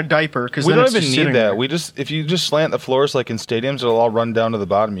don't want a diaper because we then don't it's even need there. that. If you just slant the floors like in stadiums, it'll all run down to the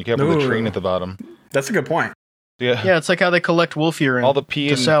bottom. You can't put the train at the bottom. That's a good point. Yeah, it's like how they collect wolf urine. All the pee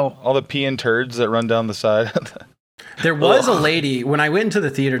and turds that run down the side. There was a lady when I went into the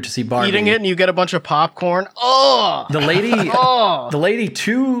theater to see Barbie. Eating it, and you get a bunch of popcorn. Oh, the lady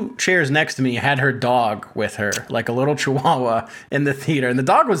 2 chairs next to me had her dog with her, like a little chihuahua in the theater, and the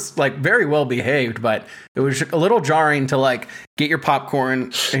dog was like very well behaved, but it was a little jarring to like get your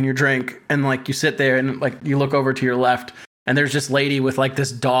popcorn and your drink, and like you sit there and like you look over to your left. And there's this lady with like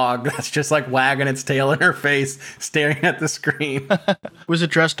this dog that's just like wagging its tail in her face, staring at the screen. Was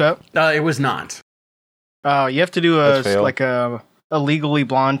it dressed up? It was not. You have to do a Legally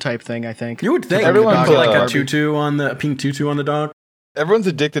Blonde type thing, I think. You would think everyone's like a pink tutu on the dog. Everyone's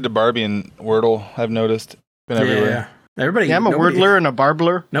addicted to Barbie and Wordle. I've noticed. Been everywhere. Everybody. I'm a Wordler and a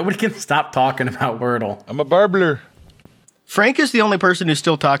Barbler. Nobody can stop talking about Wordle. I'm a Barbler. Frank is the only person who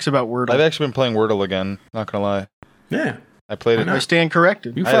still talks about Wordle. I've actually been playing Wordle again. Not gonna lie. Yeah. I played it. I stand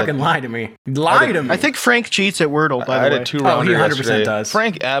corrected. You fucking lied to me. Lie to me. I think Frank cheats at Wordle, by the way. I had a 2-rounder he 100% yesterday. does.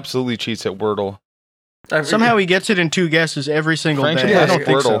 Frank absolutely cheats at Wordle. Somehow he gets it in 2 guesses every single Frank day. I don't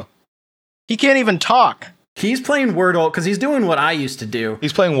think so. He can't even talk. He's playing Wordle because he's doing what I used to do.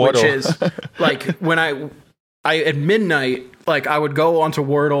 He's playing Wordle. Which is, like, when I at midnight, like, I would go onto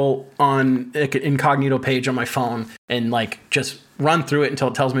Wordle on like, an incognito page on my phone and, like, just run through it until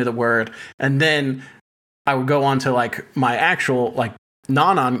it tells me the word. And then I would go onto, like, my actual, like,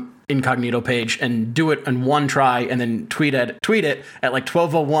 non-incognito page and do it in one try and then tweet it at like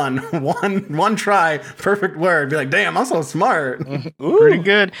 12:01 one try, perfect word. Be like, damn, I'm so smart. Pretty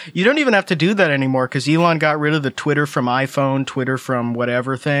good. You don't even have to do that anymore because Elon got rid of the Twitter from iPhone, Twitter from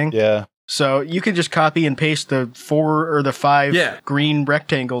whatever thing. Yeah. So you could just copy and paste the 4 or the 5 green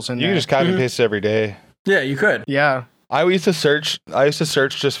rectangles in there. You can just copy and paste it every day. Yeah, you could. Yeah. I used to search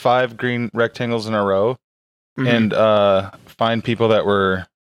just 5 green rectangles in a row and find people that were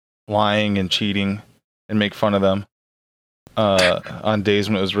lying and cheating and make fun of them. On days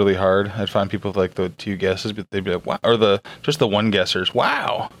when it was really hard, I'd find people with like the 2 guesses, but they'd be like, wow, or just the 1 guessers.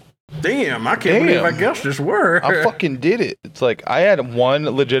 Wow. Damn, I can't believe I guessed this word. I fucking did it. It's like I had 1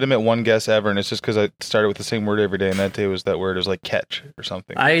 legitimate 1 guess ever, and it's just because I started with the same word every day, and that day was that word. It was like catch or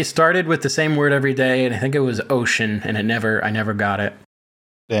something. I started with the same word every day, and I think it was ocean, and I never got it.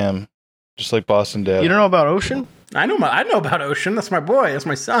 Damn. Just like Boston Dad. You don't know about ocean? I know about Ocean. That's my boy. That's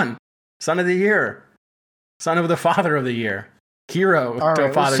my son. Son of the year. Son of the father of the year. Hero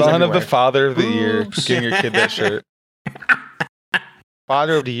to fathers Son everywhere. of the father of the year. Getting your kid that shirt.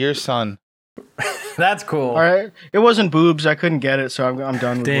 Father of the year, son. That's cool. All right. It wasn't boobs. I couldn't get it, so I'm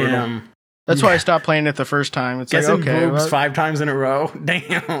done with Wordle. Damn. That's why I stopped playing it the first time. It's Guessing like, okay. boobs 5 times in a row.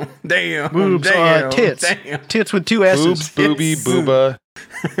 Damn. Boobs, tits. Damn. Tits with 2 S's. Boobs, booby, booba.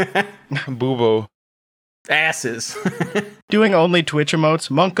 Boobo. Asses. Doing only Twitch emotes.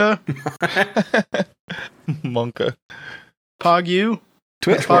 Monka. Monka. Pog-U.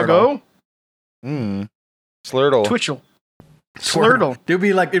 Twitch Pog-O. Slurtle. Twitchel. Slurtle.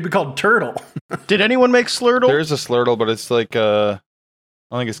 It'd be called Turtle. Did anyone make Slurtle? There's a Slurtle, but it's like I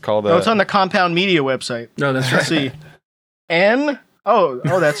don't think it's called that. No, it's on the Compound Media website. No, that's right. Let's see. N. Oh,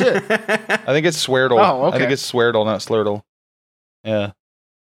 that's it. I think it's Sweardle. Oh, okay. I think it's Sweardle, not Slurtle. Yeah.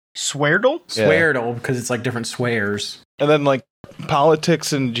 Sweardle? Sweardle, because it's like different swears. And then like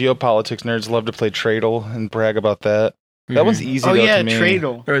politics and geopolitics nerds love to play Tradle and brag about that. That one's easy though to me.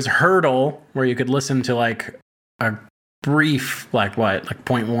 Tradle. There was Hurdle, where you could listen to like a brief, like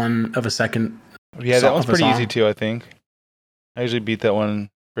 0.1 of a second. Yeah, that one's pretty easy too, I think. I usually beat that one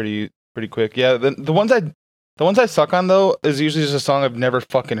pretty quick. Yeah, the ones I suck on though is usually just a song I've never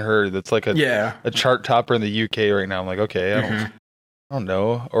fucking heard. That's like a chart topper in the UK right now. I'm like, okay, I don't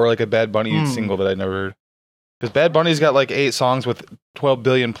know, or like a Bad Bunny single that I never heard. Because Bad Bunny's got like 8 songs with 12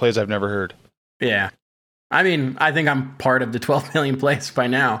 billion plays I've never heard. Yeah, I mean, I think I'm part of the 12 million plays by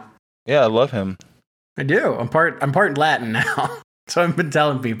now. Yeah, I love him. I do. I'm part Latin now, so I've been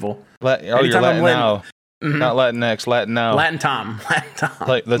telling people. You're Latin now. Not Latinx, Latin now. Latin Tom.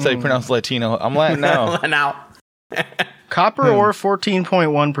 Like, that's how you pronounce Latino. I'm Latin now. Latin out. Copper ore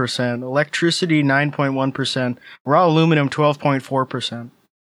 14.1%, electricity 9.1%, raw aluminum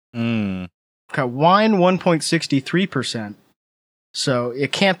 12.4%. Got wine 1.63%. So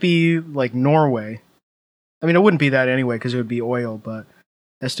it can't be like Norway. I mean, it wouldn't be that anyway because it would be oil, but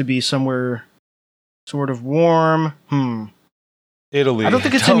it has to be somewhere sort of warm. Italy. I don't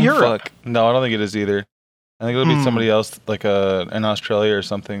think it's in Europe. No, I don't think it is either. I think it'll be somebody else, like in Australia or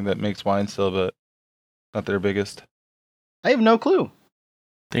something, that makes wine still, but not their biggest. I have no clue.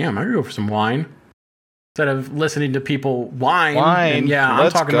 Damn, I could go for some wine. Instead of listening to people whine. Wine. Yeah,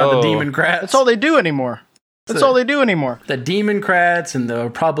 I'm talking about the demon crats. That's all they do anymore. That's all they do anymore. The demon crats and the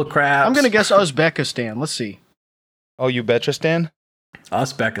Republicrats. I'm going to guess Uzbekistan. Let's see. Oh, Uzbekistan?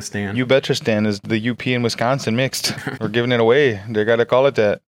 Uzbekistan. Uzbekistan is the UP and Wisconsin mixed. We're giving it away. They got to call it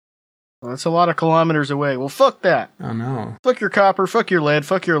that. Well, that's a lot of kilometers away. Well, fuck that. Oh, no. Fuck your copper, fuck your lead,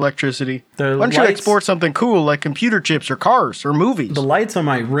 fuck your electricity. The Why don't you export something cool like computer chips or cars or movies? The lights on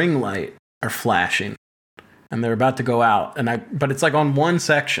my ring light are flashing, and they're about to go out. But it's like on one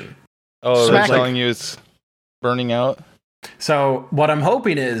section. Oh, they're telling you it's burning out? So what I'm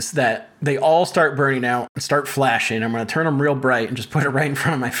hoping is that they all start burning out and start flashing. I'm going to turn them real bright and just put it right in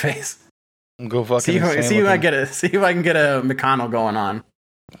front of my face. Go fucking see if I can get a McConnell going on.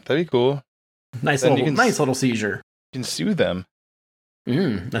 That'd be cool. Nice little seizure. You can sue them.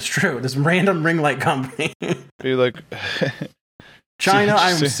 That's true. This random ring light company. Be like, China,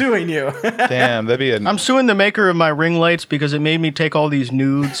 I'm suing you. Damn, that'd be I'm suing the maker of my ring lights because it made me take all these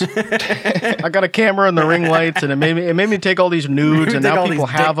nudes. I got a camera in the ring lights, and it made me take all these nudes, and now people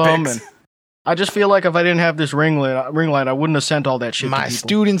have them. And I just feel like if I didn't have this ring light, I wouldn't have sent all that shit. My to people.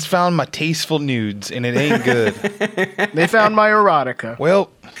 students found my tasteful nudes, and it ain't good. They found my erotica. Well,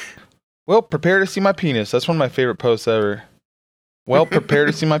 prepare to see my penis. That's one of my favorite posts ever. Well, prepare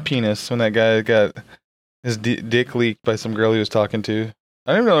to see my penis. When that guy got his dick leaked by some girl he was talking to.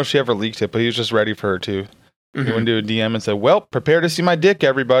 I don't even know if she ever leaked it, but he was just ready for her to. He went to a DM and said, well, prepare to see my dick,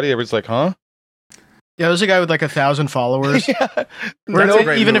 everybody. Everybody's like, huh? Yeah, there's a guy with like 1,000 followers. Yeah.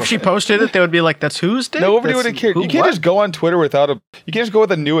 Even if she posted it, they would be like, that's whose dick? Nobody would have cared. You can't just go on Twitter you can't just go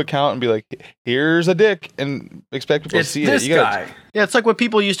with a new account and be like, here's a dick, and expect people to see it. Yeah, it's like what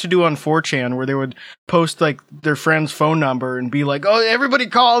people used to do on 4chan, where they would post like their friend's phone number and be like, oh, everybody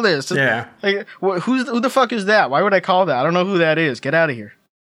call this. Yeah. Like, who the fuck is that? Why would I call that? I don't know who that is. Get out of here.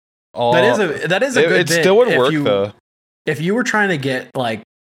 That is a good It still would work, though. If you were trying to get, like,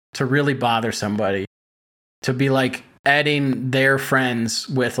 to really bother somebody, to be like adding their friends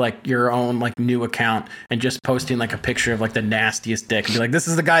with like your own like new account and just posting like a picture of like the nastiest dick and be like, this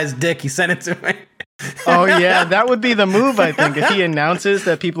is the guy's dick, he sent it to me. Oh yeah, that would be the move, I think, if he announces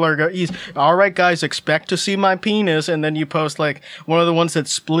that people are he's all right, guys, expect to see my penis, and then you post like one of the ones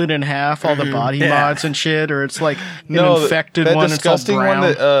that's split in half, all the body mods and shit, or it's like an infected that one. Disgusting it's all brown.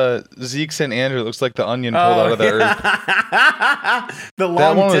 one that Zeke sent Andrew looks like the onion pulled out of the earth. The long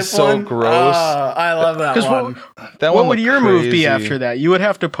that one tip was so gross. I love that one. What would your move be after that? You would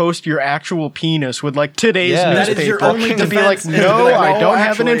have to post your actual penis with like today's newspaper. That is your only to be like, no, I don't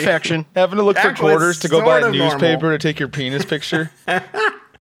have an infection. Having to look for quarters to go buy a newspaper to take your penis picture.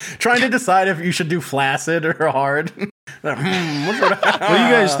 Trying to decide if you should do flaccid or hard. What do you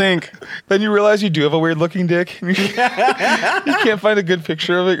guys think? Then you realize you do have a weird looking dick. You can't find a good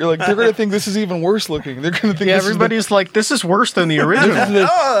picture of it. You're like, they're going to think this is even worse looking. They're going to think everybody's like, this is worse than the original.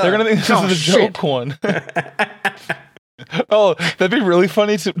 They're going to think this is the joke one. Oh, that'd be really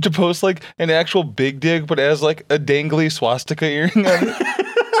funny to post like an actual big dick, but it has like a dangly swastika earring on it.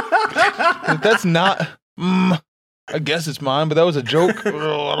 Like, that's not. I guess it's mine, but that was a joke.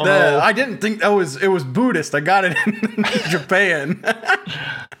 I didn't think it was Buddhist. I got it in Japan.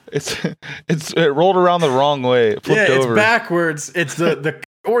 It rolled around the wrong way. It flipped over. It's backwards. It's the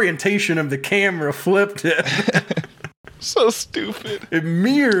orientation of the camera flipped it. So stupid. It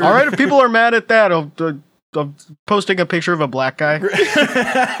mirrored. All right, if people are mad at that, I'm posting a picture of a black guy.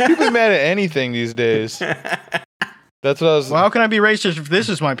 People are mad at anything these days. That's what I was. Well, how can I be racist if this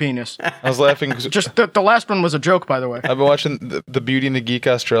is my penis? I was laughing. Just the last one was a joke, by the way. I've been watching the Beauty and the Geek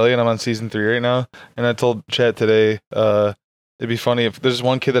Australia, and I'm on season 3 right now. And I told Chad today, it'd be funny if there's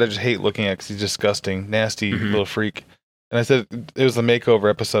one kid that I just hate looking at because he's disgusting, nasty little freak. And I said it was the makeover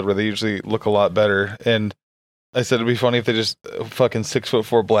episode where they usually look a lot better. And I said it'd be funny if they just a fucking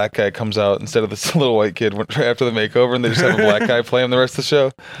 6'4" black guy comes out instead of this little white kid right after the makeover, and they just have a black guy play him the rest of the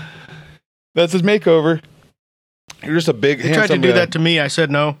show. That's his makeover. You're just a big handsome guy. They tried to do that to me. I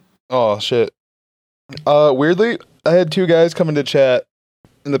said no. Oh, shit. Weirdly, I had 2 guys come into chat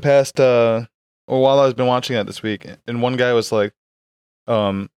in the past, while I was been watching that this week. And one guy was like,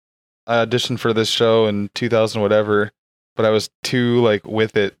 I auditioned for this show in 2000 whatever, but I was too, like,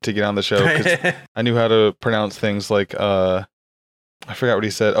 with it to get on the show because I knew how to pronounce things like, I forgot what he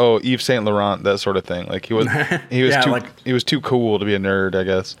said. Oh, Yves Saint Laurent, that sort of thing. Like he was too cool to be a nerd, I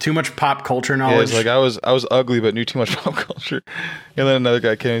guess. Too much pop culture knowledge. Yeah, like I was ugly, but knew too much pop culture. And then another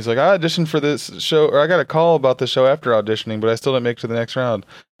guy came. He's like, I auditioned for this show, or I got a call about the show after auditioning, but I still didn't make it to the next round.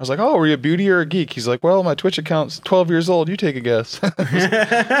 was like, oh, were you a beauty or a geek? He's like, well, my Twitch account's 12 years old. You take a guess. All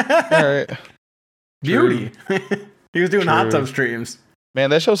right. Beauty. He was doing hot tub streams. Man,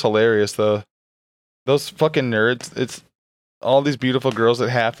 that show's hilarious, though. Those fucking nerds, it's all these beautiful girls that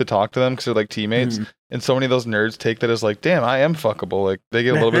have to talk to them because they're like teammates. Mm-hmm. And so many of those nerds take that as like, damn, I am fuckable. Like, they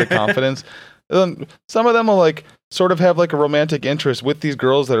get a little bit of confidence. And then some of them will like sort of have like a romantic interest with these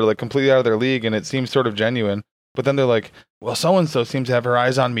girls that are like completely out of their league, and it seems sort of genuine. But then they're like, well, so-and-so seems to have her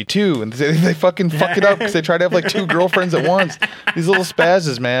eyes on me too. And they fucking fuck it up because they try to have like 2 girlfriends at once. These little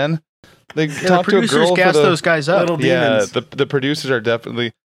spazzes, man. They talk to a girl gas those guys up. Little demons. The producers are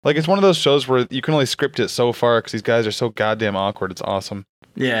definitely... Like, it's one of those shows where you can only script it so far because these guys are so goddamn awkward. It's awesome.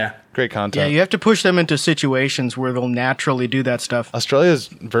 Yeah. Great content. Yeah, you have to push them into situations where they'll naturally do that stuff. Australia's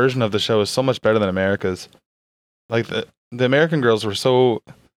version of the show is so much better than America's. Like, the American girls were so...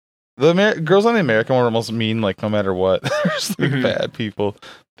 girls on the American one were almost mean, like, no matter what. They're just, like, bad people.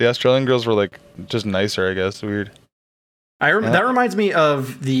 The Australian girls were, like, just nicer, I guess. Weird. That reminds me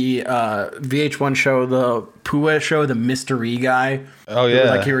of the VH1 show, the Pua show, the mystery guy. Oh, yeah.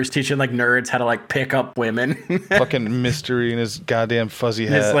 Like, he was teaching, like, nerds how to, like, pick up women. Fucking mystery in his goddamn fuzzy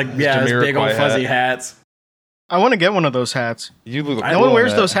hat. His, like, his big old fuzzy hats. I want to get one of those hats. You look no one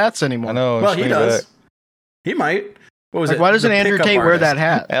wears those hats anymore. I know. Well, he does. He might. What was like, it? Why doesn't Andrew Tate wear that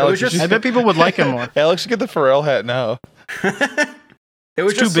hat? Alex, I bet people would like him more. Alex should get the Pharrell hat now. It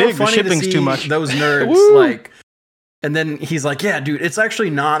was just too big. So funny to see too much. Those nerds, like... And then he's like, yeah, dude, it's actually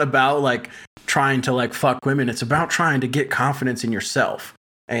not about, like, trying to, like, fuck women. It's about trying to get confidence in yourself.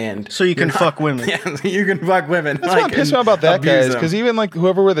 And so you can fuck women. Yeah, you can fuck women. That's what pissed me about that, guys. Because even, like,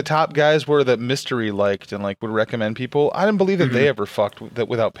 whoever were the top guys were that mystery liked and, like, would recommend people, I didn't believe that they ever fucked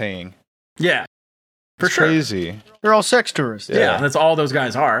without paying. Yeah. For it's sure. Crazy. They're all sex tourists. Yeah, that's all those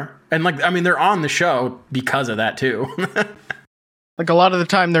guys are. And, like, I mean, they're on the show because of that, too. Like, a lot of the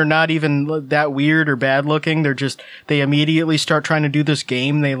time, they're not even that weird or bad looking. They immediately start trying to do this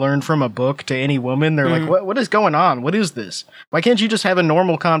game they learned from a book to any woman. They're like, what is going on? What is this? Why can't you just have a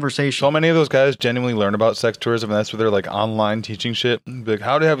normal conversation? So many of those guys genuinely learn about sex tourism, and that's where they're, like, online teaching shit. Like,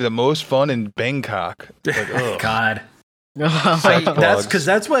 how to have the most fun in Bangkok. Like, oh. God. That's because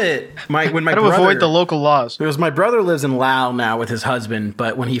that's what when my brother, avoid the local laws. Because my brother lives in Laos now with his husband,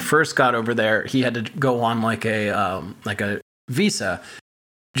 but when he first got over there, he had to go on like a visa,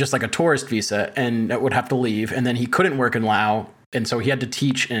 just like a tourist visa, and it would have to leave, and then he couldn't work in Laos, and so he had to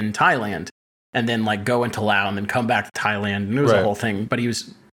teach in Thailand, and then like go into Laos and then come back to Thailand, and it was a whole thing. But he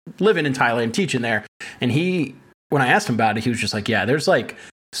was living in Thailand, teaching there, and when I asked him about it, he was just like, yeah, there's like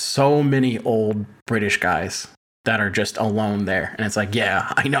so many old British guys that are just alone there, and it's like,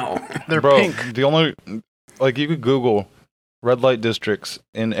 yeah, I know. They're pink. The only, like, you could Google red light districts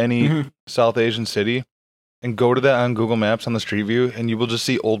in any South Asian city and go to that on Google Maps on the Street View, and you will just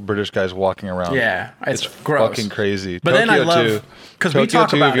see old British guys walking around. Yeah, it's gross. Fucking crazy. But Tokyo then I love, because we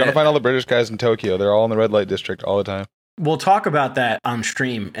talk too, about if you want to find all the British guys in Tokyo, they're all in the red light district all the time. We'll talk about that on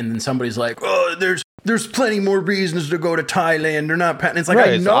stream, and then somebody's like, oh, there's plenty more reasons to go to Thailand. They're not... And it's like,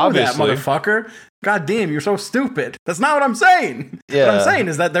 I know obviously. That, motherfucker. God damn, you're so stupid. That's not what I'm saying. Yeah. What I'm saying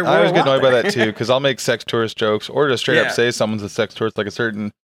is that they're... I always get annoyed by that, too, because I'll make sex tourist jokes, or just straight up say someone's a sex tourist, like a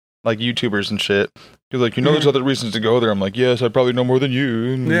certain... like YouTubers and shit. You're like, there's other reasons to go there. I'm like, yes, I probably know more than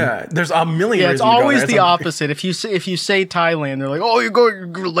you. Yeah, there's a million. Yeah, it's always the opposite. If you say Thailand, they're like, oh, you go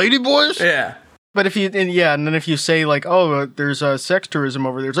lady boys. Yeah. But if you and then if you say like, oh, there's sex tourism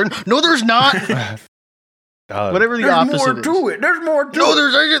over there, it's like, no, there's not. Whatever the opposite is. There's more to it. There's more to it.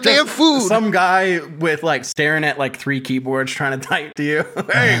 No, they have food. Some guy with like staring at like 3 keyboards trying to type to you.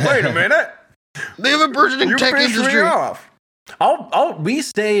 Hey, wait a minute. They have a burgeoning tech industry. We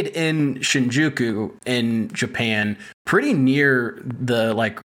stayed in Shinjuku in Japan, pretty near the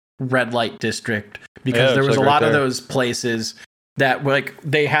like red light district, because there was a lot of those places that like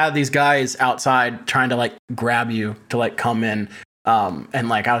they had these guys outside trying to like grab you to like come in. And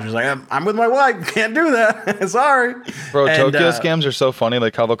like I was just like, I'm with my wife, can't do that. Sorry, bro. Tokyo scams are so funny.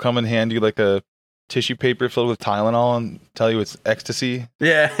 Like how they'll come and hand you like a tissue paper filled with Tylenol and tell you it's ecstasy.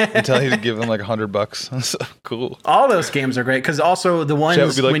 Yeah. And tell you to give them like $100. That's so cool. All those scams are great because also the ones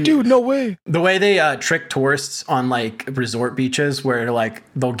would be like, dude, no way. The way they trick tourists on like resort beaches where like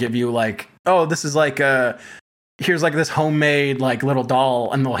they'll give you like, oh, this is like here's like this homemade like little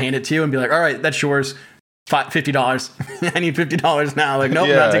doll, and they'll hand it to you and be like, all right, that's yours. $50. I need $50 now. Like, nope,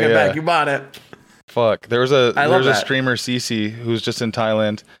 not taking it back. You bought it. Fuck. There was a streamer, Cece, who's just in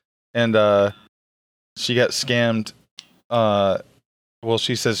Thailand, and she got scammed. Well,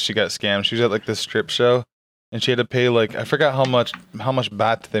 she says she got scammed. She was at like this strip show, and she had to pay like, I forgot how much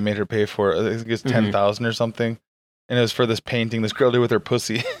baht they made her pay for it. I think it's 10,000 or something. and it was for this painting this girl did with her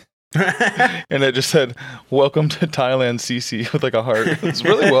pussy. And it just said, "Welcome to Thailand, CC," with like a heart. It's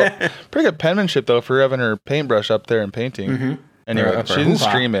really pretty good penmanship though for having her paintbrush up there and painting. Mm-hmm. Anyway, she didn't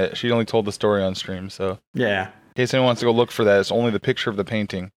stream it. She only told the story on stream. So yeah, in case anyone wants to go look for that, it's only the picture of the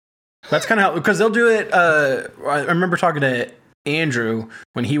painting. That's kind of how, because they'll do it. I remember talking to Andrew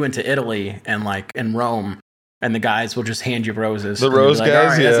when he went to Italy and like in Rome. And the guys will just hand you roses. The rose like,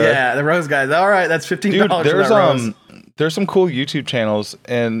 guys, right, yeah, the rose guys. All right, that's $15. Dude, for that rose. There's some cool YouTube channels,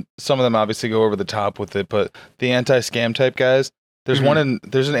 and some of them obviously go over the top with it. But the anti-scam type guys, there's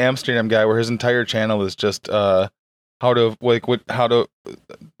there's an Amsterdam guy where his entire channel is just how to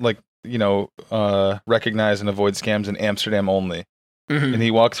recognize and avoid scams in Amsterdam only. Mm-hmm. And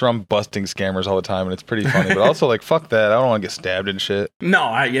he walks around busting scammers all the time, and it's pretty funny. But also, like, fuck that. I don't want to get stabbed and shit.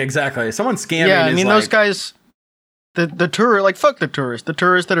 No, exactly. Someone scamming. Yeah, I mean, those guys. The tour, like, fuck the tourists. The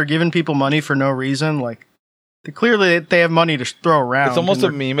tourists that are giving people money for no reason, like, clearly they have money to throw around. It's almost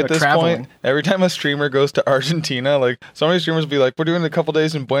a meme at this point. Every time a streamer goes to Argentina, like, so many streamers will be like, we're doing a couple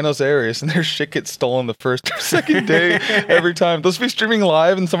days in Buenos Aires, and their shit gets stolen the first or second day every time. They'll be streaming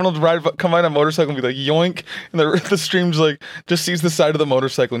live, and someone will come on a motorcycle and be like, yoink, and the stream's like, just sees the side of the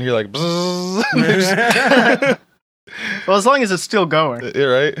motorcycle, and you're like, bzzz. Well, as long as it's still going.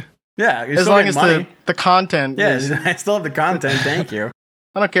 You're right. Yeah, as long as the content. Yeah, I still have the content. Thank you.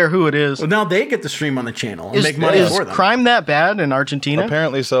 I don't care who it is. Well, now they get to stream on the channel and make money for them. Is crime that bad in Argentina?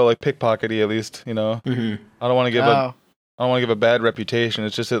 Apparently so, like pickpockety at least. You know, I don't want to give a bad reputation.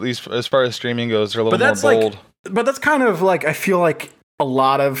 It's just at least as far as streaming goes, they're a little more bold. But that's kind of like I feel like a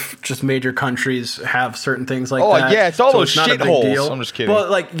lot of just major countries have certain things like that. Oh yeah, it's all those shitholes. I'm just kidding.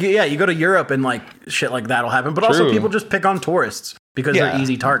 But like, yeah, you go to Europe and like shit like that'll happen. But also people just pick on tourists because they're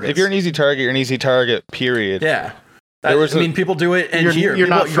easy targets. If you're an easy target, you're an easy target. Period. Yeah. People do it, and you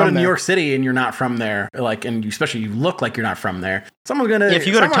go to New York City and you're not from there, like, and especially you look like you're not from there. Someone's gonna. If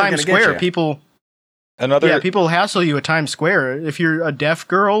you go to Times Square, people hassle you at Times Square. If you're a deaf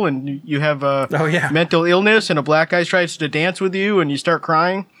girl and you have a mental illness, and a black guy tries to dance with you and you start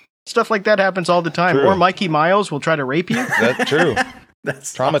crying, stuff like that happens all the time. True. Or Mikey Miles will try to rape you. That's true.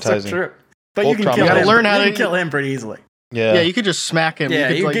 That's traumatizing. True. But you can kill him pretty easily. Yeah, you could just smack him.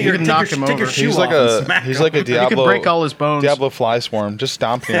 Yeah, you could knock him over. He's like a Diablo. You could break all his bones. Diablo fly swarm. Just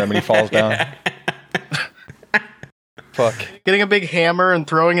stomp him and he falls down. Fuck. Getting a big hammer and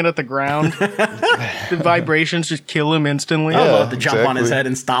throwing it at the ground. The vibrations just kill him instantly. I'd love to jump on his head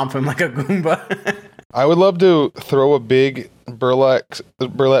and stomp him like a Goomba. I would love to throw a big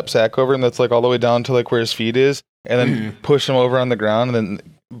burlap sack over him that's like all the way down to like where his feet is, and then push him over on the ground, and then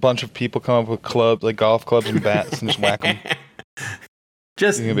a bunch of people come up with clubs, like golf clubs and bats, and just whack him.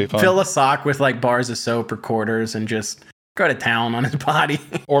 Just fill a sock with like bars of soap or quarters and just go to town on his body.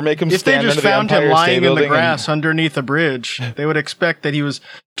 Or make him if stand they just under found the Empire him lying State in Building the grass underneath a bridge, they would expect that he was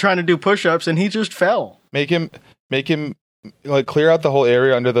trying to do push-ups and he just fell. Make him like clear out the whole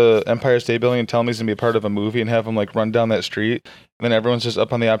area under the Empire State Building and tell him he's gonna be a part of a movie, and have him like run down that street, and then everyone's just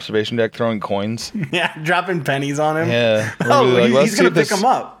up on the observation deck throwing coins. Yeah, dropping pennies on him. Yeah. He's gonna pick them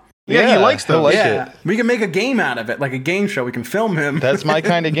up. Yeah, he likes those. Like it. We can make a game out of it, like a game show. We can film him. That's my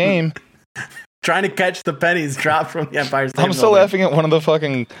kind of game. Trying to catch the pennies dropped from the Empire State Building. I'm still laughing at one of the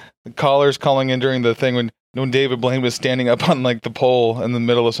fucking callers calling in during the thing when David Blaine was standing up on like the pole in the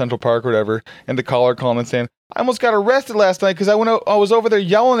middle of Central Park or whatever, and the caller calling and saying, "I almost got arrested last night because I was over there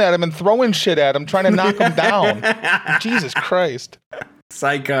yelling at him and throwing shit at him, trying to knock him down." Jesus Christ.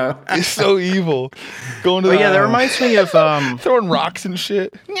 Psycho. He's so evil. Going to that reminds me of throwing rocks and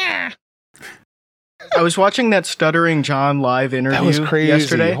shit. Yeah. I was watching that Stuttering John live interview that was crazy.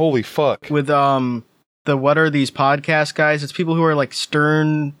 Yesterday. Holy fuck. With the what are these podcast guys? It's people who are like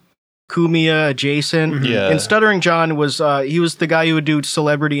Stern, Kumia adjacent. Yeah. And Stuttering John was he was the guy who would do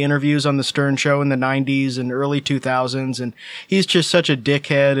celebrity interviews on the Stern Show in the 90s and early 2000s, and he's just such a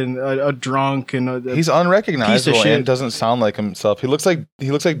dickhead and a drunk and he's unrecognizable and doesn't sound like himself. He looks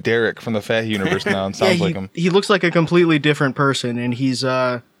like Derek from the Fat Universe now and sounds like him. He looks like a completely different person, and he's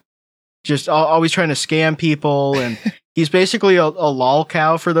just always trying to scam people, and he's basically a lol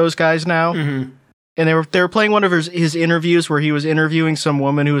cow for those guys now. Mm-hmm. And they were playing one of his interviews where he was interviewing some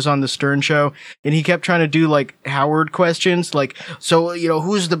woman who was on the Stern Show, and he kept trying to do like Howard questions, like, so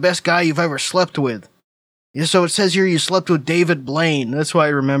who's the best guy you've ever slept with? Yeah, so it says here you slept with David Blaine. That's why I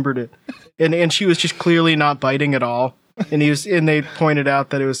remembered it. And she was just clearly not biting at all. And they pointed out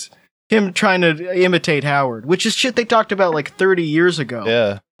that it was him trying to imitate Howard, which is shit they talked about like 30 years ago.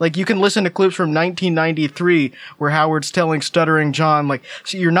 Yeah. Like, you can listen to clips from 1993 where Howard's telling Stuttering John, like,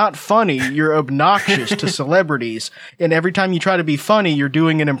 so you're not funny, you're obnoxious to celebrities, and every time you try to be funny, you're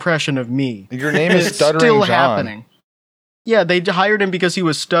doing an impression of me. Your name is Stuttering still John. Happening. Yeah, they hired him because he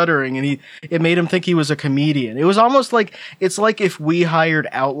was stuttering, and it made him think he was a comedian. It was almost like it's like if we hired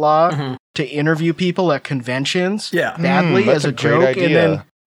Outlaw to interview people at conventions, badly as a joke, idea.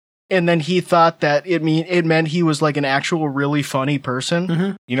 and then he thought that it meant he was like an actual really funny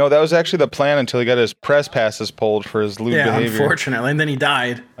person. You know, that was actually the plan until he got his press passes pulled for his lewd behavior. Unfortunately, and then he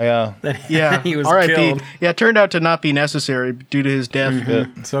died. Yeah, He was R.I.P. killed. Yeah, it turned out to not be necessary due to his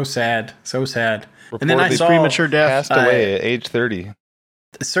death. So sad, so sad. reportedly And then I saw premature death. passed away at age 30.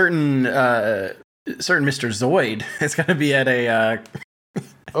 certain Mr. Zoid is going to be at a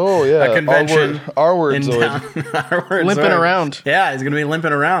A convention our word in Zoid. town. Our word Limping Zoid. around. Yeah, he's going to be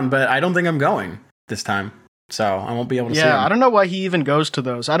limping around, but I don't think I'm going this time, so I won't be able to see him. Yeah, I don't know why he even goes to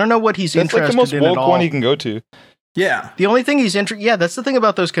those. I don't know what he's That's like interested the most in at woke all. one you can go to. Yeah, The only thing he's yeah, that's the thing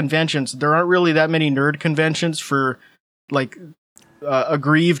about those conventions. There aren't really that many nerd conventions for like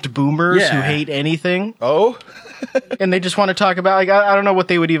aggrieved boomers who Yeah. hate anything, Oh, and they just want to talk about like I don't know what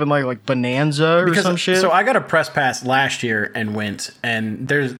they would even like Bonanza or some shit. So I got a press pass last year and went, and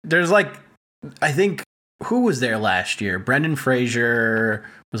there's like, I think, who was there last year? Brendan Fraser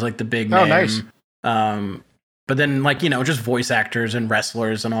was like the big name. Oh, nice. But then like, just voice actors and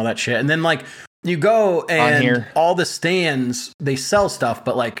wrestlers and all that shit. And then like you go and here. all the stands, they sell stuff,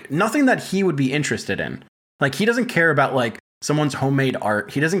 but like nothing that he would be interested in. Like he doesn't care about like someone's homemade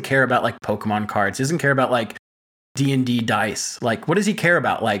art. He doesn't care about like Pokemon cards. He doesn't care about like D&D dice. Like what does he care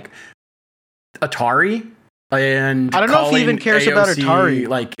about? Like Atari? And I don't know if he even cares about AOC, Atari.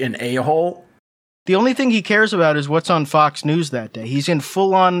 like an a-hole. The only thing he cares about is what's on Fox News that day. He's in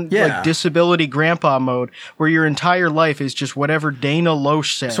full-on like disability grandpa mode, where your entire life is just whatever Dana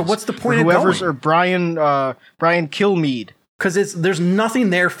Loesch says. So what's the point or of whoever's going? or Brian Kilmeade? Because there's nothing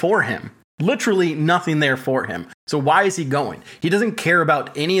there for him. Literally nothing there for him. So why is he going? He doesn't care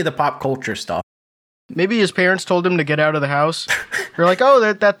about any of the pop culture stuff. Maybe his parents told him to get out of the house. They're like,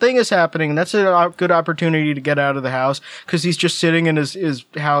 oh, that thing is happening. That's a good opportunity to get out of the house, because he's just sitting in his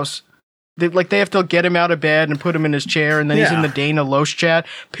house. They have to get him out of bed and put him in his chair, and then he's in the Dana Loesch chat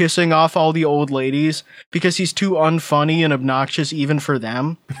pissing off all the old ladies because he's too unfunny and obnoxious even for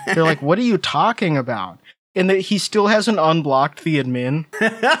them. They're like, what are you talking about? And he still hasn't unblocked the admin.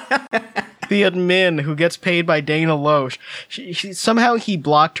 The admin who gets paid by Dana Loesch. Somehow he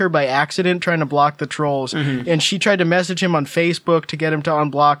blocked her by accident trying to block the trolls. And she tried to message him on Facebook to get him to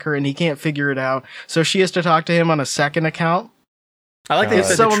unblock her, and he can't figure it out. So she has to talk to him on a second account. I like that you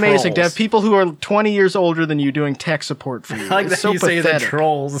said It's so the amazing to trolls. have people who are 20 years older than you doing tech support for you. I like It's that so you say the pathetic.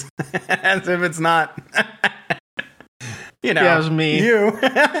 trolls as if it's not. Yeah, it was me. You.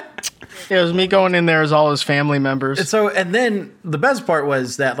 It was me going in there as all his family members. And then the best part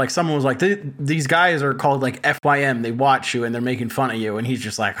was that like someone was like, these guys are called like FYM. They watch you and they're making fun of you. And he's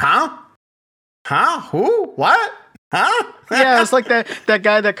just like, huh? Who? What? Huh? Yeah, it's like that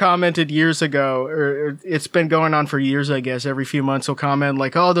guy that commented years ago, or it's been going on for years, I guess. Every few months he'll comment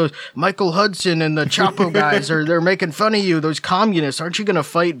like, oh, those Michael Hudson and the Chapo guys they're making fun of you, those communists. Aren't you going to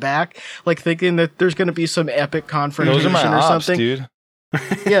fight back? Like thinking that there's going to be some epic confrontation those are my or ops, something. dude.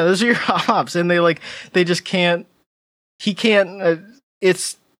 Yeah, those are your ops. And they just can't, he can't,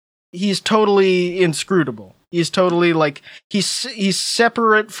 he's totally inscrutable. He's totally like, he's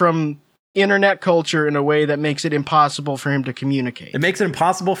separate from internet culture in a way that makes it impossible for him to communicate. It makes it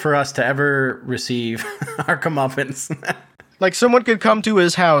impossible for us to ever receive our comeuppance. Like someone could come to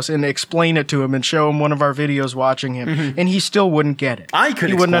his house and explain it to him and show him one of our videos watching him, and he still wouldn't get it. I could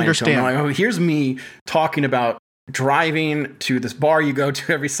He explain wouldn't it to understand. him. Like, oh, here's me talking about driving to this bar you go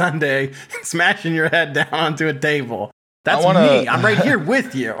to every Sunday, smashing your head down onto a table. That's me. I'm right here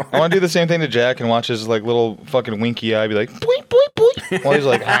with you. I want to do the same thing to Jack and watch his like little fucking winky eye be like, boing, boing, boing. While he's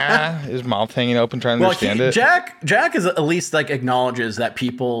like, his mouth hanging open trying to understand it. Jack is at least like acknowledges that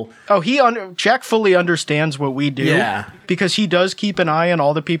people. Oh, Jack fully understands what we do. Yeah. Because he does keep an eye on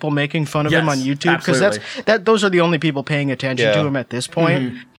all the people making fun of him on YouTube. Because those are the only people paying attention to him at this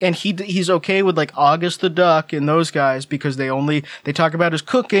point. And he's okay with like August the Duck and those guys because they talk about his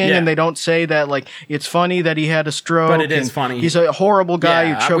cooking and they don't say that like it's funny that he had a stroke. But it is funny. He's a horrible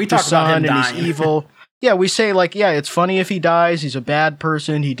guy who choked his son and he's evil. Yeah, we say like, yeah, it's funny if he dies. He's a bad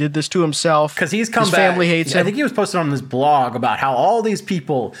person. He did this to himself. Because he's come his back. Family hates him. I think he was posted on this blog about how all these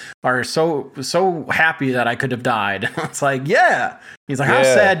people are so happy that I could have died. It's like, yeah. He's like, how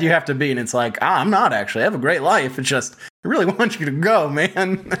sad do you have to be? And it's like, I'm not actually. I have a great life. It's just, I really want you to go,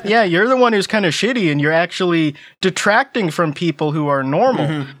 man. Yeah, you're the one who's kind of shitty, and you're actually detracting from people who are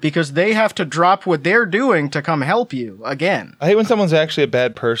normal because they have to drop what they're doing to come help you again. I hate when someone's actually a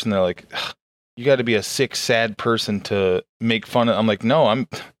bad person. They're like, you got to be a sick, sad person to make fun of. I'm like, no,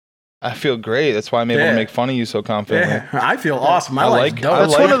 I feel great. That's why I'm able to make fun of you so confidently. Yeah, I feel awesome. My life's dope.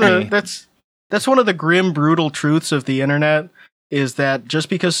 That's like one of me. that's one of the grim, brutal truths of the internet. Is that just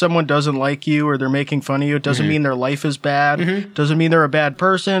because someone doesn't like you or they're making fun of you, it doesn't mean their life is bad. Doesn't mean they're a bad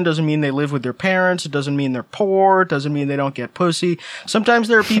person. Doesn't mean they live with their parents. It doesn't mean they're poor. It doesn't mean they don't get pussy. Sometimes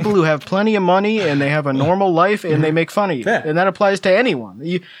there are people who have plenty of money and they have a normal life and they make fun of you. Yeah. And that applies to anyone.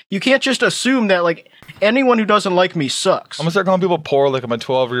 You can't just assume that like anyone who doesn't like me sucks. I'm gonna start calling people poor like I'm a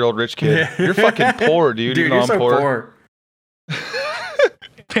 12-year-old rich kid. You're fucking poor, dude. Dude, You know you're I'm so poor.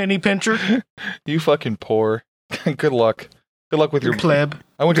 Penny pincher. You fucking poor. Good luck. Good luck with your pleb.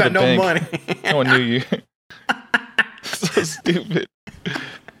 I went to the Got no bank. money. No one knew you. So stupid.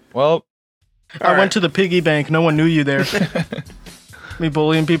 Well, I went to the piggy bank. No one knew you there. Me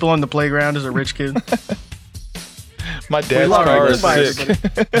bullying people on the playground as a rich kid. my dad's car is Goodbye,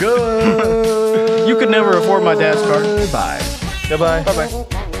 sick. Good. You could never afford my dad's car. Goodbye. Goodbye. Bye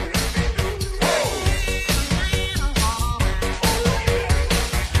bye.